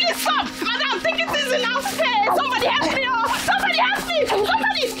 Please stop! Madam, I'm taking things in our space. Somebody help me! Oh. Somebody help me! Somebody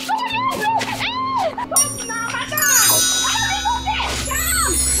help me! Hey! Stop now, madam!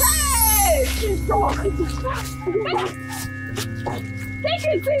 Take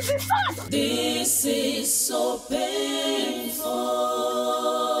it easy, stop! This is so painful.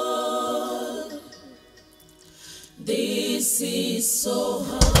 This is so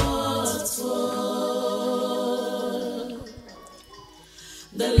hurtful.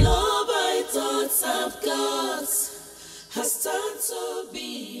 The love I thought I've got has turned to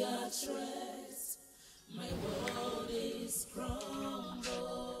be a threat. My world is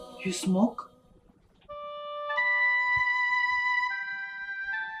crumbled. You smoke?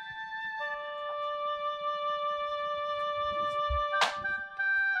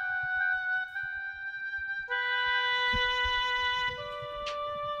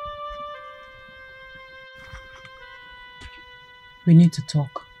 We need to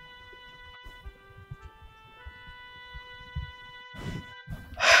talk.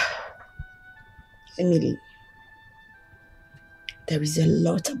 Emily, there is a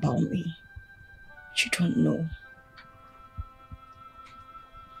lot about me you don't know.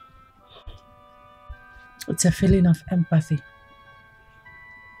 It's a feeling of empathy.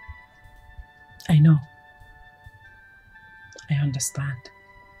 I know. I understand.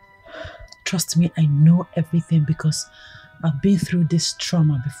 Trust me, I know everything because I've been through this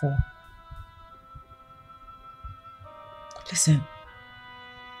trauma before. Listen,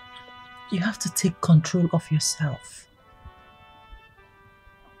 you have to take control of yourself.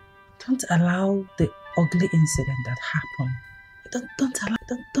 Don't allow the ugly incident that happened.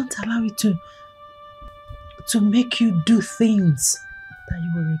 Don't allow it to make you do things that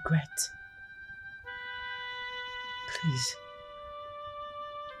you will regret. Please.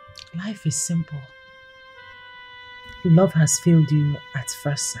 Life is simple. Love has failed you at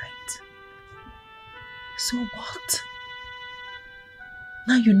first sight. So what?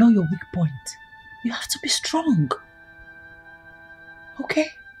 Now you know your weak point. You have to be strong.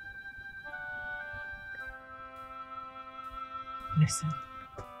 Okay? Listen.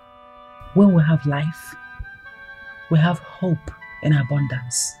 When we have life, we have hope in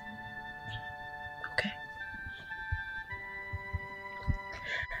abundance. Okay?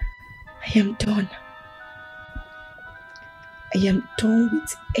 I am done. I am done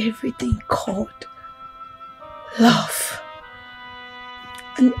with everything called love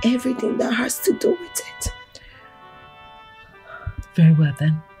and everything that has to do with it. Very well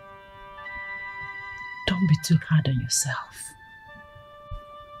then. Don't be too hard on yourself.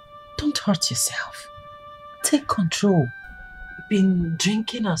 Don't hurt yourself. Take control. You've been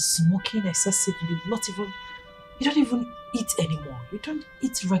drinking and smoking excessively. You don't even eat anymore. You don't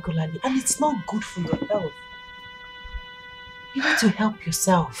eat regularly and it's not good for your health. You need to help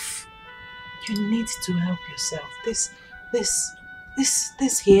yourself. You need to help yourself. This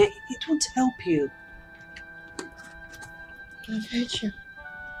here, it won't help you. I heard you.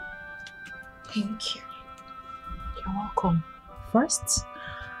 Thank you. You're welcome. First,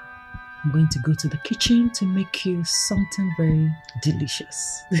 I'm going to go to the kitchen to make you something very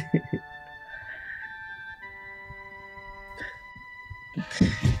delicious.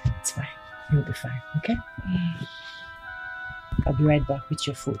 It's fine. You'll be fine, okay? I'll be right back with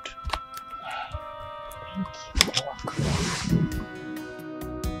your food. Thank you. You're welcome.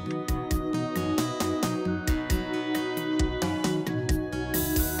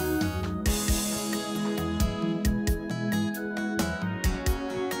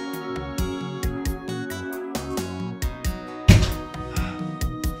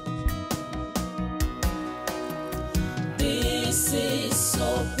 This is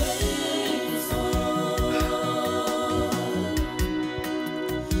so painful.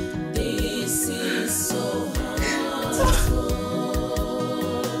 This is so hurtful.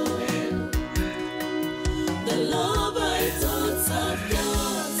 The love I thought I've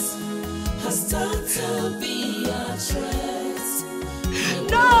got has turned to be a threat.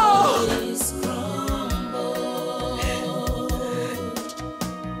 My world is crumbled.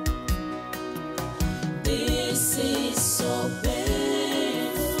 This is so painful.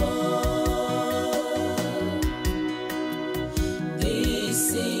 This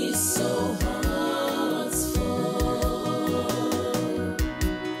is so hurtful.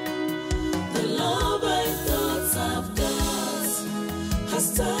 The love I thought I've got has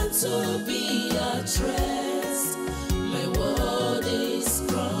turned to be a threat. My world is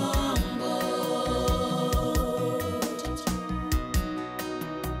crumbled.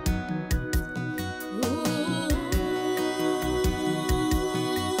 Ooh.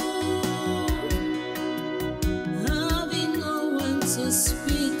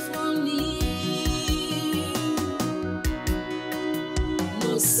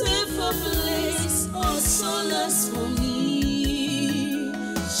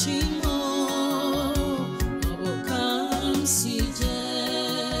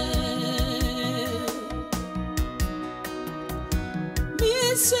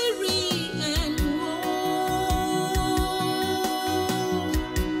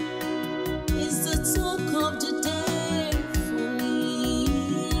 talk of the day for me.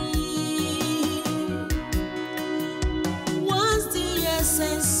 What's the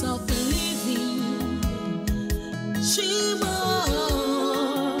essence of living? Shima,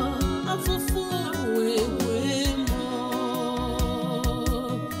 afufu wewe mo.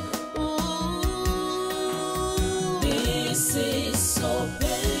 This is so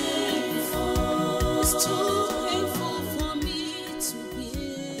painful. It's too painful for me to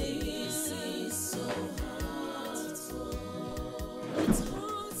bear. This is so hurtful. It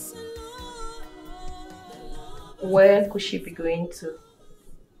hurts a lot. Where could she be going to?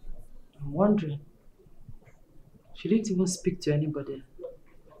 I'm wondering. She didn't even speak to anybody.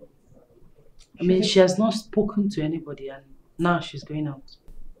 I mean, she has not spoken to anybody and now she's going out.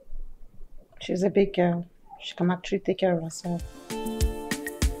 She's a big girl. She can actually take care of herself.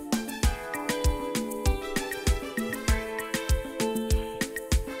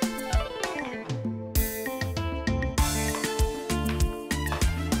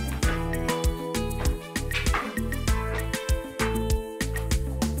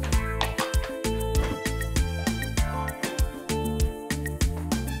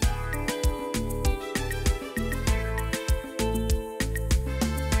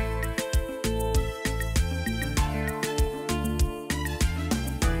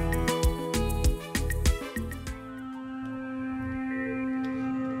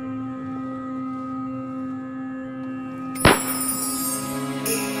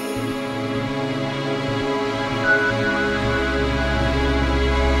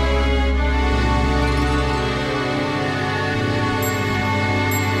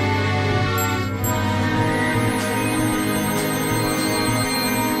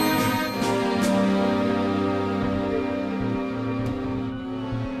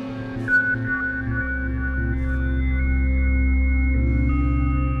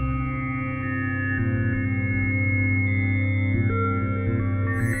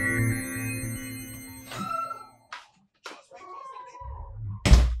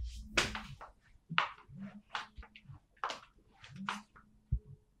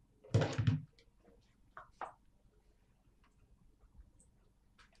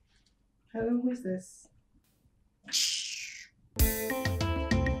 Hello, who is this?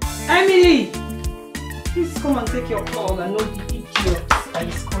 Emily! Please come and take your call and not the idiot that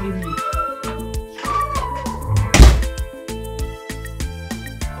is calling you.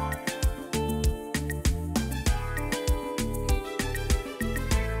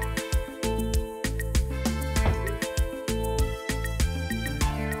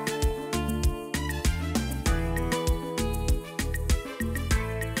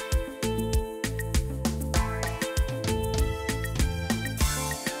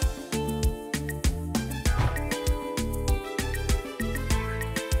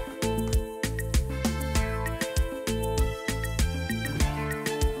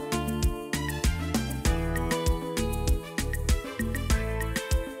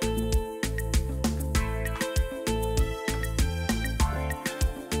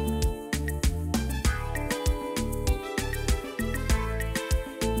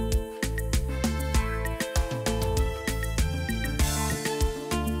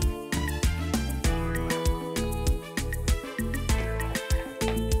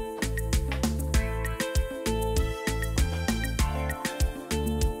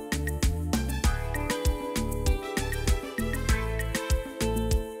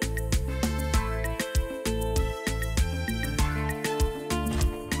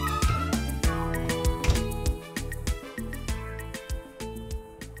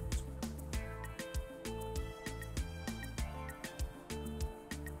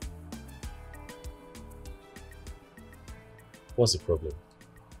 What's the problem?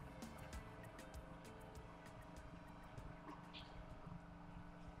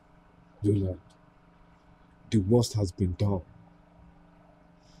 Roland, the worst has been done.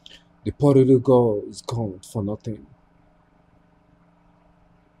 The poor little girl is gone for nothing.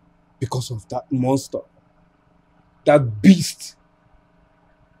 Because of that monster. That beast.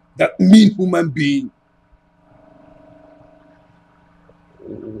 That mean human being.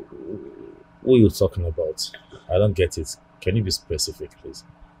 Who are you talking about? I don't get it. Can you be specific, please?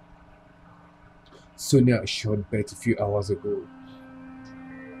 Sonia shot Beth a few hours ago.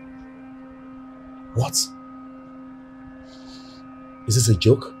 What? Is this a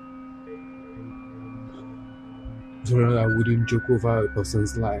joke? Roland, I wouldn't joke over a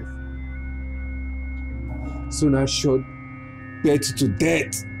person's life. Sonia shot Betty to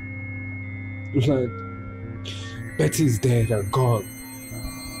death. Roland, Betty is dead and gone.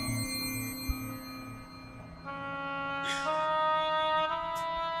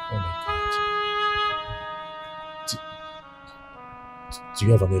 Oh my God. Do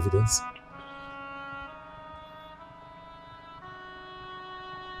you have an evidence?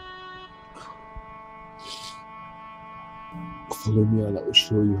 Follow me and I will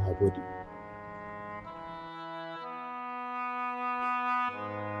show you her body.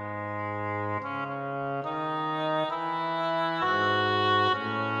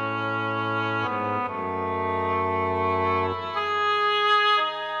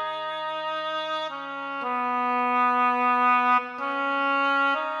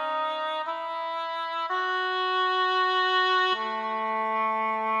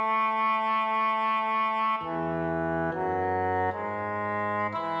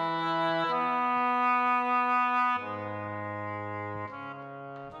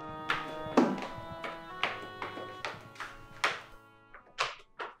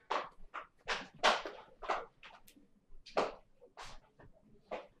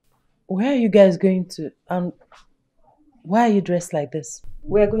 Where are you guys going to? Why are you dressed like this?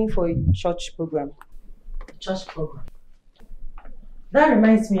 We are going for a church program. Church program? That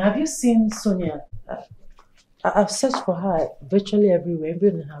reminds me, have you seen Sonia? I've searched for her virtually everywhere,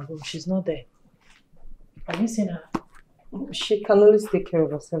 even in her room. She's not there. Have you seen her? She can always take care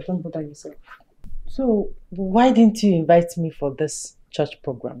of herself. Don't bother yourself. So, why didn't you invite me for this church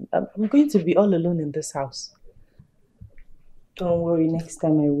program? I'm going to be all alone in this house. Don't worry, next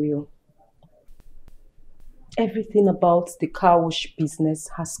time I will. Everything about the car wash business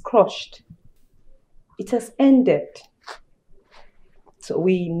has crushed. It has ended. So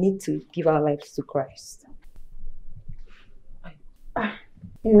we need to give our lives to Christ.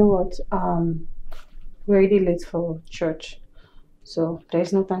 You know what? We're already late for church, so there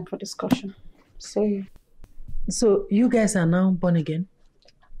is no time for discussion. So you guys are now born again?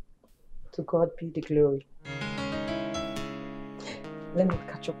 To God be the glory. Let me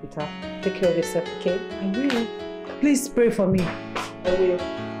catch up with her. Take care of yourself, okay? I will. Please pray for me. I will.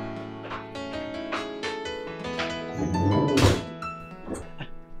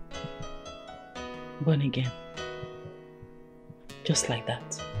 Born again. Just like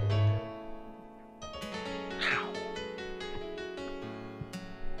that. How?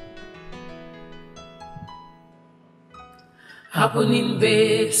 Happening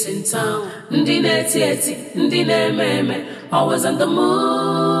babes in town, ndi neti, ndi meme, always on the move.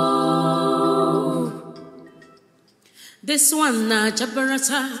 This one na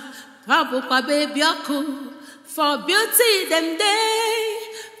jabarata, pabu kwa baby aku, for beauty them day,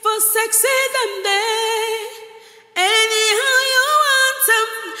 for sexy them day. Anyhow you want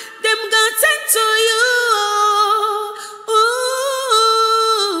them got sent to you. Ooh,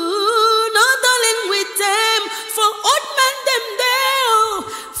 no darling with them, for old men them there,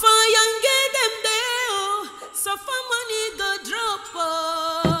 for young girl them there, so for money go drop.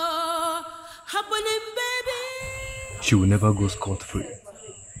 Happening baby. She will never go scot-free.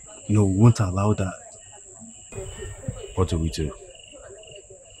 No, we won't allow that. What do we do?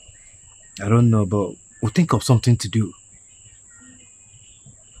 I don't know, but we'll think of something to do.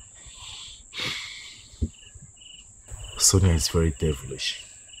 Sonia is very devilish.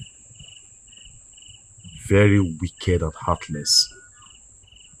 Very wicked and heartless.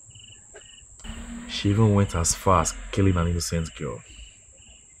 She even went as far as killing an innocent girl.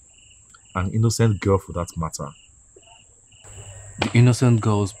 An innocent girl for that matter. The innocent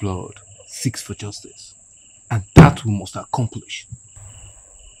girl's blood seeks for justice. And that we must accomplish.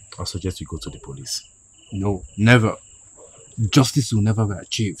 I suggest you go to the police. No, never. Justice will never be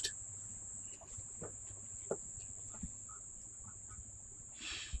achieved.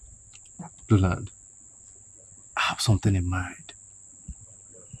 Blueland, I have something in mind.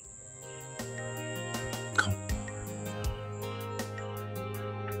 Come.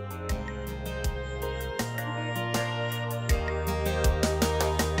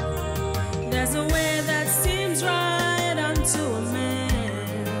 There's a way that seems right unto a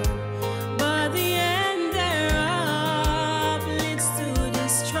man, but the end thereof leads to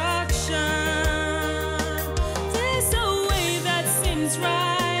destruction. There's a way that seems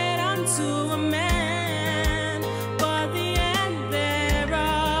right unto a man, but the end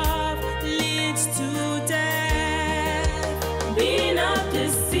thereof leads to death. Be not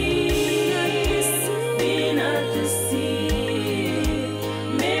deceived, be not deceived.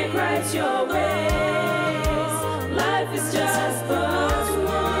 Make right your ways. Life is just but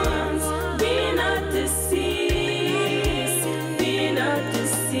once. Be not deceived, be not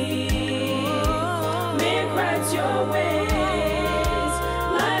deceived. Make right your ways.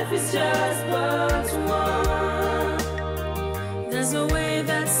 Life is just but one. There's a way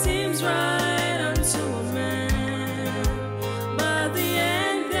that seems right unto a man, but the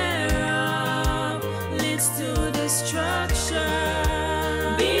end thereof leads to destruction.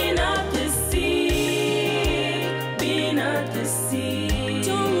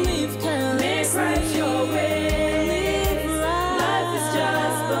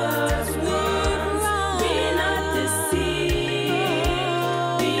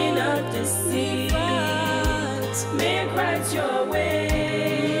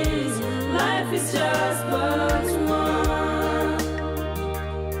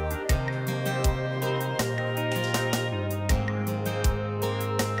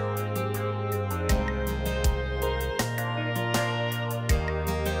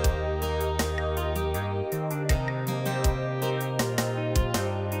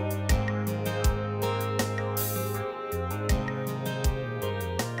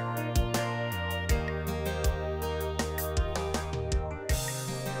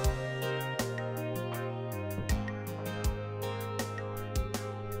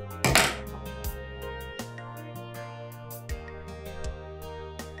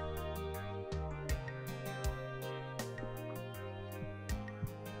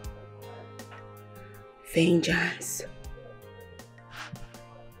 Vengeance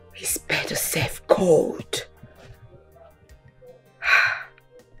is better served cold.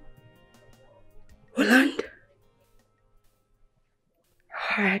 Roland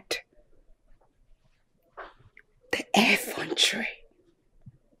heard the effrontery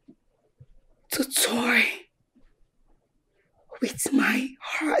to toy with my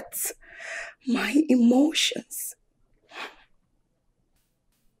heart, my emotions.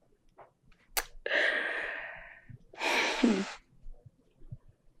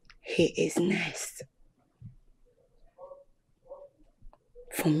 He is next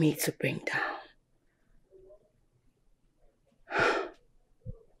for me to bring down.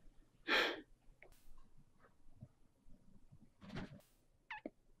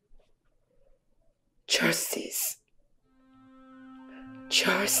 Justice.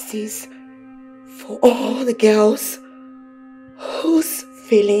 Justice for all the girls whose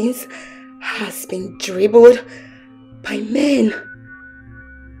feelings has been dribbled by men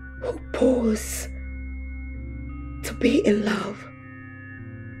who pose to be in love,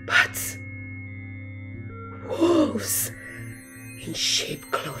 but wolves in sheep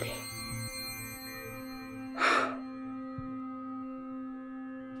clothing.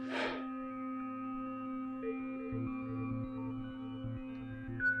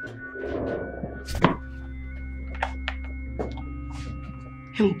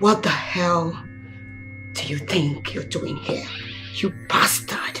 And what the hell do you think you're doing here, you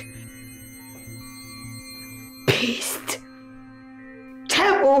bastard? Beast!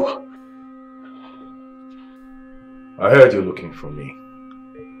 Devil! I heard you looking for me,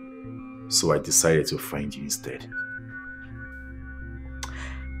 so I decided to find you instead.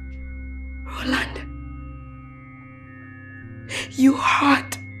 Roland, you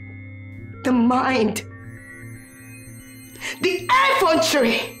hurt the mind, the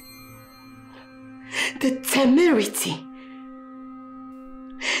effrontery, the temerity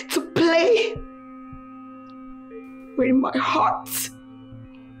to play with my heart,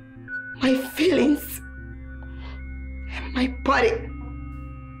 my feelings, and my body.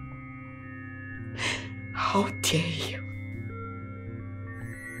 How dare you?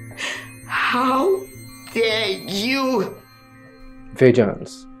 How dare you?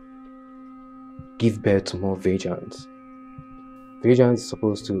 Vengeance. Give birth to more vengeance. Vengeance is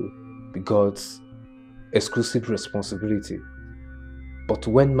supposed to be God's exclusive responsibility. But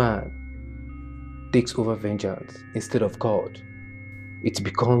when man takes over vengeance instead of God, it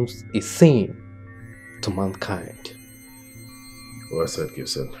becomes a sin to mankind. Well said,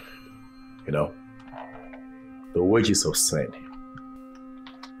 Gibson. You know, the wages of sin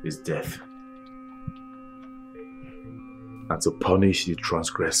is death. And to punish the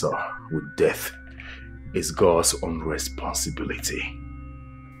transgressor with death is God's own responsibility.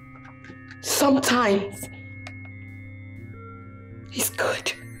 Sometimes it's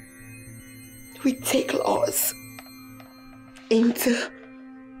good we take laws into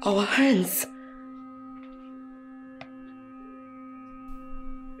our hands.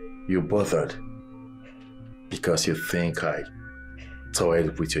 You bothered because you think I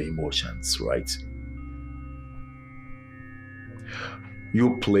toyed with your emotions, right?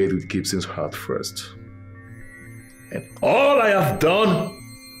 You played with Gibson's heart first. And all I have done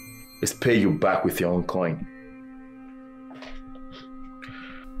is pay you back with your own coin.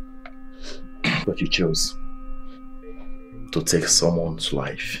 But you chose to take someone's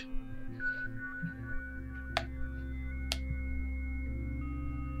life.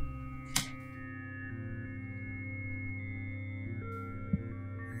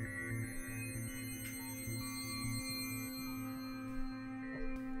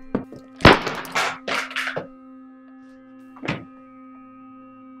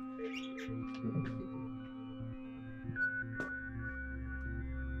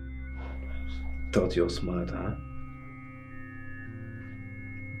 Thought you're smart, huh?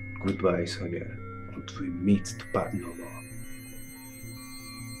 Goodbye, Sonia. Until we meet to part no more.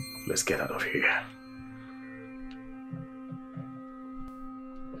 Let's get out of here.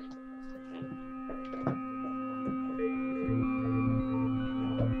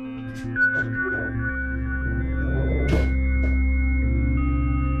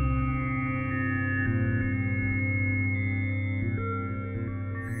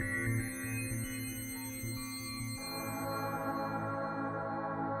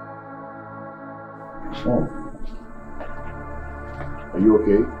 Are you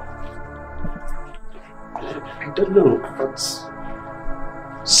okay? I don't know, but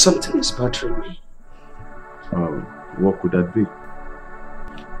something is bothering me. What could that be?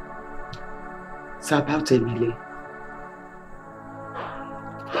 It's about Emily.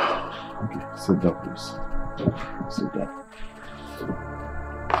 Okay, Sit down, please. Sit down.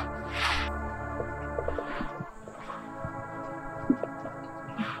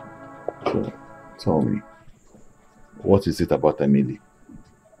 So, tell me, what is it about Emily?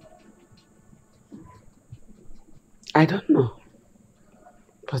 I don't know.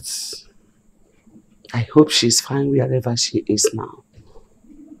 But I hope she's fine wherever she is now.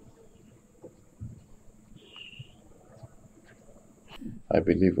 I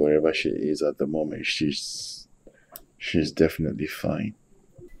believe wherever she is at the moment, she's definitely fine.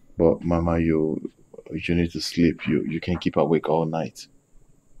 But Mama, you need to sleep. You can't keep awake all night.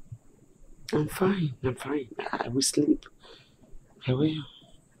 I'm fine. I will sleep. I will.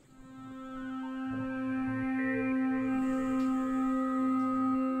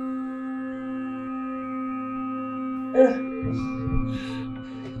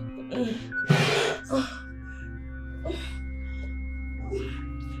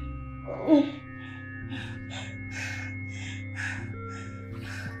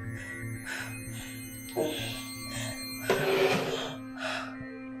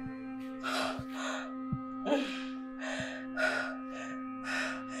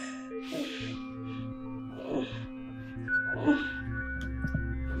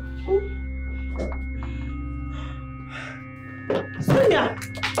 Sonia!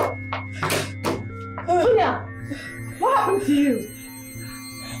 Sonia! What happened to you?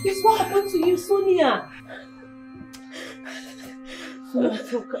 Yes, what happened to you, Sonia? Sonia,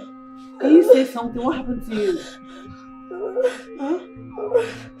 it's okay. Can you say something? What happened to you? Huh?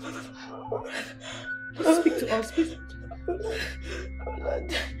 Speak to us, please.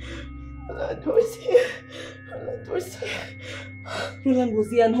 Roland was here. Roland was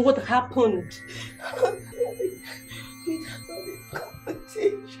here, and what happened?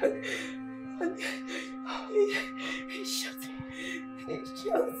 Competition. He shot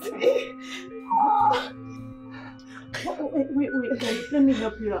me. Wait. Let me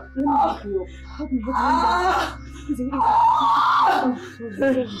help you out. Help me.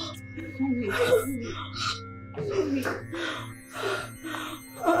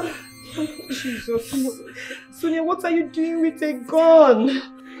 Jesus. Sonia, what are you doing with a gun?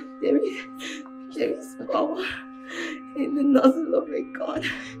 There is power in the nozzle of a gun.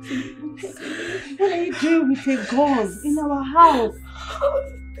 What are you doing with a gun in our house?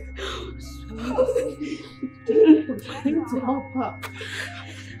 We need to help her.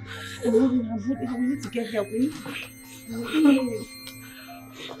 We need to get help. He's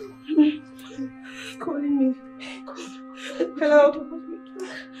calling me. Hello?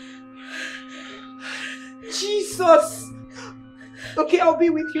 Jesus! Okay, I'll be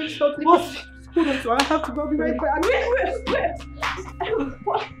with you shortly. Hold on, so I have to go. I'll be right back. Wait.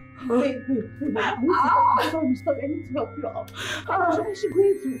 Wait. Sorry, I need to help you out. What is she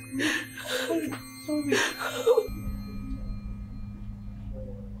going through? Sorry.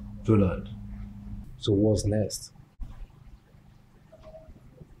 Roland, so what's next?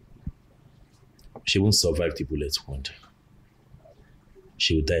 She won't survive the bullet wound.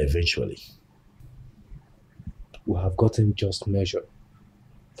 She will die eventually. We have gotten just measure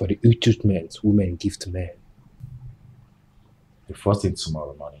for the ill treatment women give to men. The first thing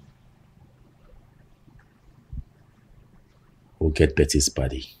tomorrow morning, we'll get Betty's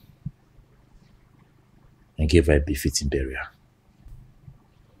body and give her a befitting burial.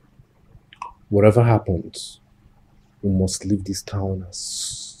 Whatever happens, we must leave this town as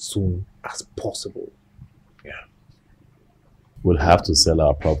soon as possible. Yeah. We'll have to sell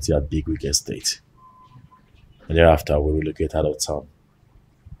our property at Bigwig Estate. And thereafter, we'll relocate out of town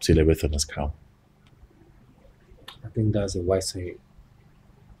till everything is calm. I think that's a wise saying.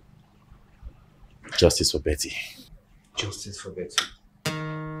 Justice for Betty. Justice for Betty.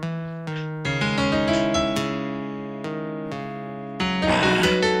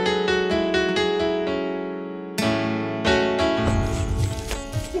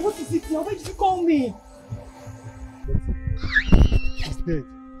 What is it now? Why did you call me? She's dead.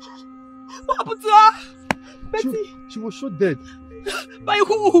 What happened to her? Betty? She was shot dead. By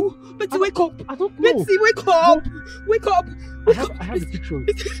who? Betty, wake up. I don't know. Betty, wake up. Wake up. I have the pictures.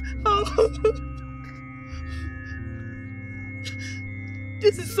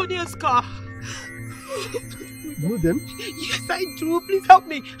 This is Sonia's car. You know them? Yes, I do. Please help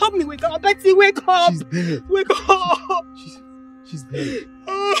me. Help me wake up. Betty, wake up. She's dead. Wake up. She's dead.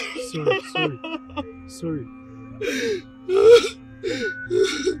 Sorry.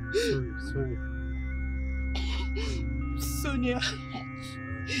 Sorry. Sonia,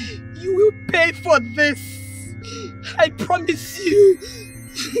 you will pay for this. I promise you.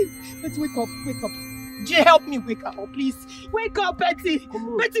 Let's wake up. Jay, help me wake up, please. Wake up, Betty.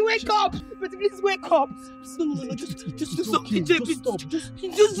 Betty, wake up. Betty, please wake up. No, just do something, Jay. Just stop. Just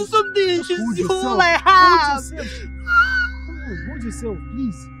do something. She's all I have. Hold yourself,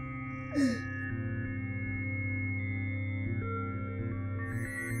 please.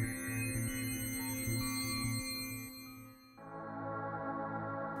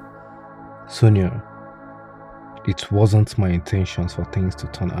 Sonia, it wasn't my intentions for things to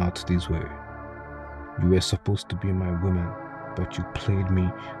turn out this way. You were supposed to be my woman, but you played me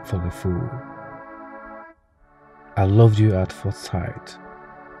for the fool. I loved you at first sight,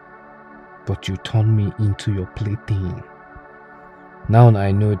 but you turned me into your plaything. Now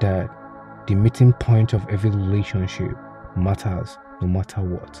I know that the meeting point of every relationship matters no matter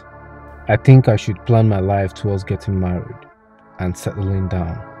what. I think I should plan my life towards getting married and settling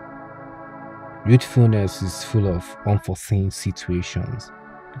down. Youthfulness is full of unforeseen situations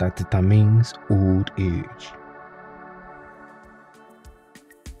that determines old age.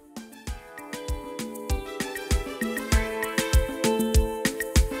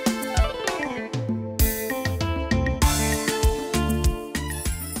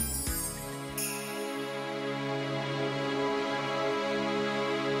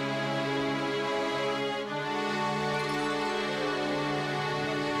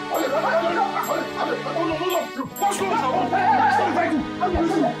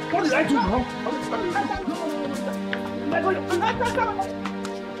 What did I do now?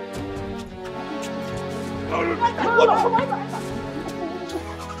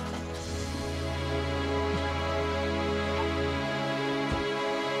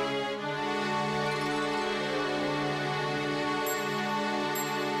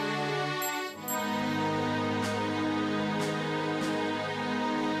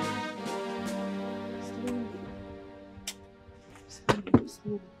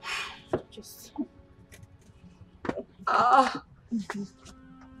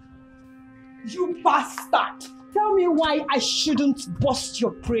 You bastard! Tell me why I shouldn't bust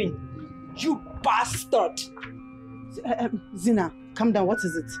your brain. You bastard! Zina, calm down. What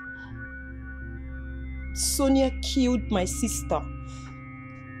is it? Sonia killed my sister.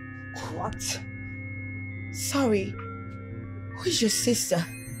 What? Sorry. Who is your sister?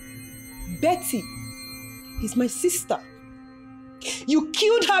 Betty is my sister. You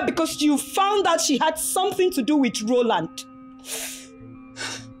killed her because you found out she had something to do with Roland.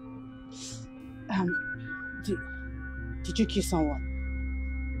 Did you kill someone?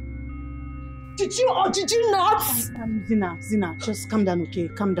 Did you or did you not? Zina, just calm down, okay?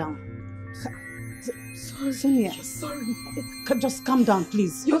 Calm down. Sorry, Sonia. Sorry. Just calm down,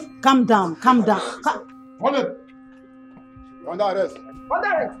 please. Calm down. Hold it. You're under arrest. Under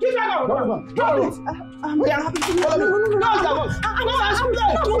arrest. Keep that out. Drop it. They are happy to follow me. No,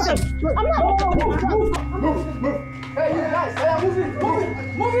 Move. Hey, you guys, I am moving.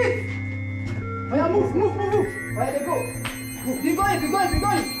 Move it. I am move. Where they go? Be going.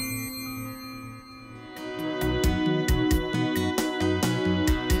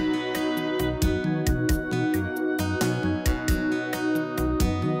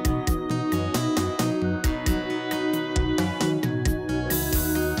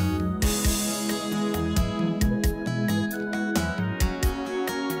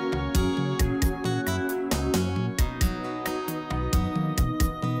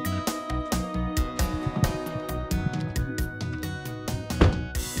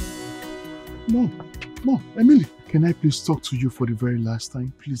 Mom, Emily, can I please talk to you for the very last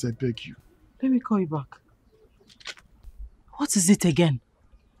time? Please, I beg you. Let me call you back. What is it again?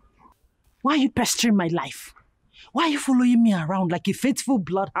 Why are you pestering my life? Why are you following me around like a faithful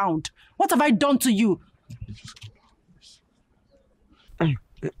bloodhound? What have I done to you?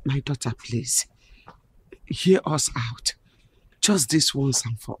 My daughter, please. Hear us out. Just this once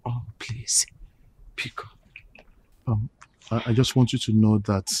and for all, please. Pick up. I just want you to know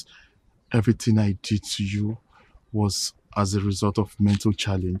that everything I did to you was as a result of mental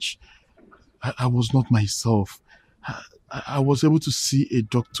challenge. I was not myself. I was able to see a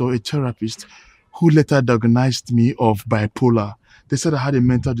doctor, a therapist, who later diagnosed me of bipolar. They said I had a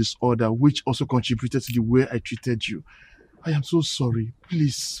mental disorder, which also contributed to the way I treated you. I am so sorry.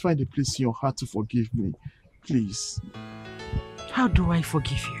 Please, find a place in your heart to forgive me. Please. How do I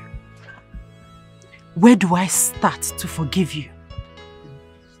forgive you? Where do I start to forgive you?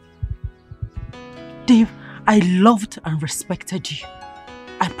 Dave, I loved and respected you.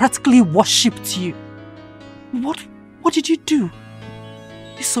 I practically worshipped you. What did you do?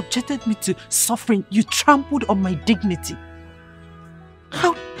 You subjected me to suffering. You trampled on my dignity.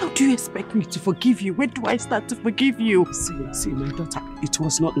 How do you expect me to forgive you? Where do I start to forgive you? See, my daughter, it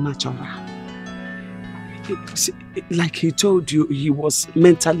was not natural. Like he told you, he was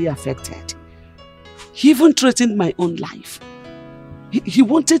mentally affected. He even threatened my own life. He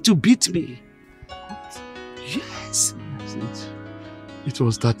wanted to beat me. What? Yes. It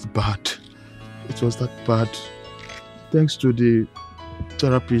was that bad. It was that bad. Thanks to the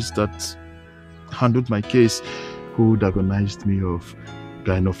therapist that handled my case, who diagnosed me of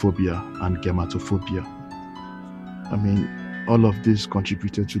gynophobia and gametophobia. I mean, all of this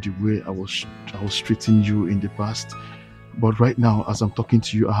contributed to the way I was treating you in the past. But right now, as I'm talking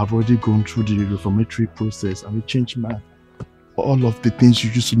to you, I have already gone through the reformatory process. I'm a changed man. All of the things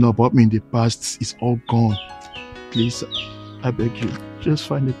you used to know about me in the past is all gone. Please, I beg you, just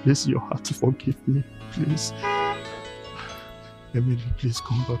find a place in your heart to forgive me, please. Emily, please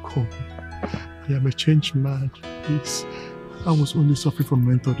come back home. I am a changed man, please. I was only suffering from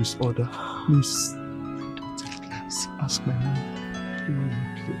mental disorder. Please, ask my name.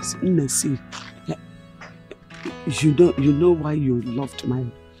 Please, Nessie. You know why you loved my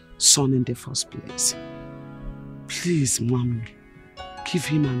son in the first place. Please, Mom, give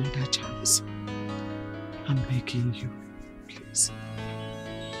him another chance. I'm begging you, please.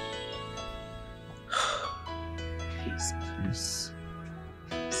 Please, please.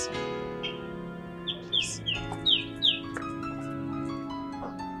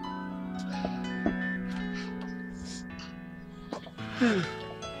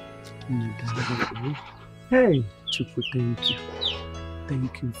 Hey, Chupu, thank you.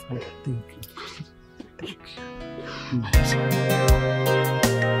 Thank you, Father. Thank you. Thank you.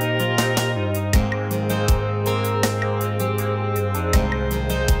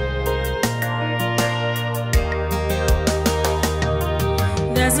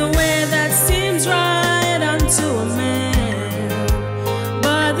 There's a way that seems right unto a man,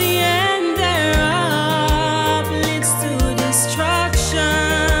 but the end thereof leads to destruction.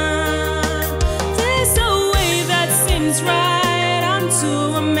 There's a way that seems right unto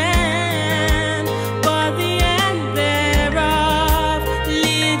a man, but the end thereof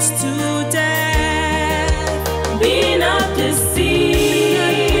leads to death. Be not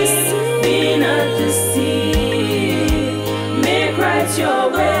deceived, be not deceived. Make right your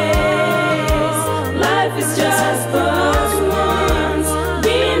ways. Life is just but once.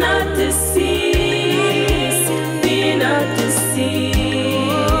 Be not deceived, be not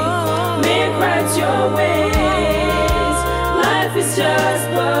deceived. Make right your ways. Life is just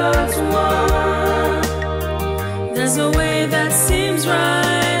but one. There's a way that seems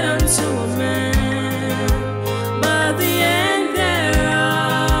right unto a man, but the end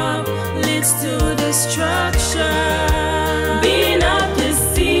thereof leads to destruction.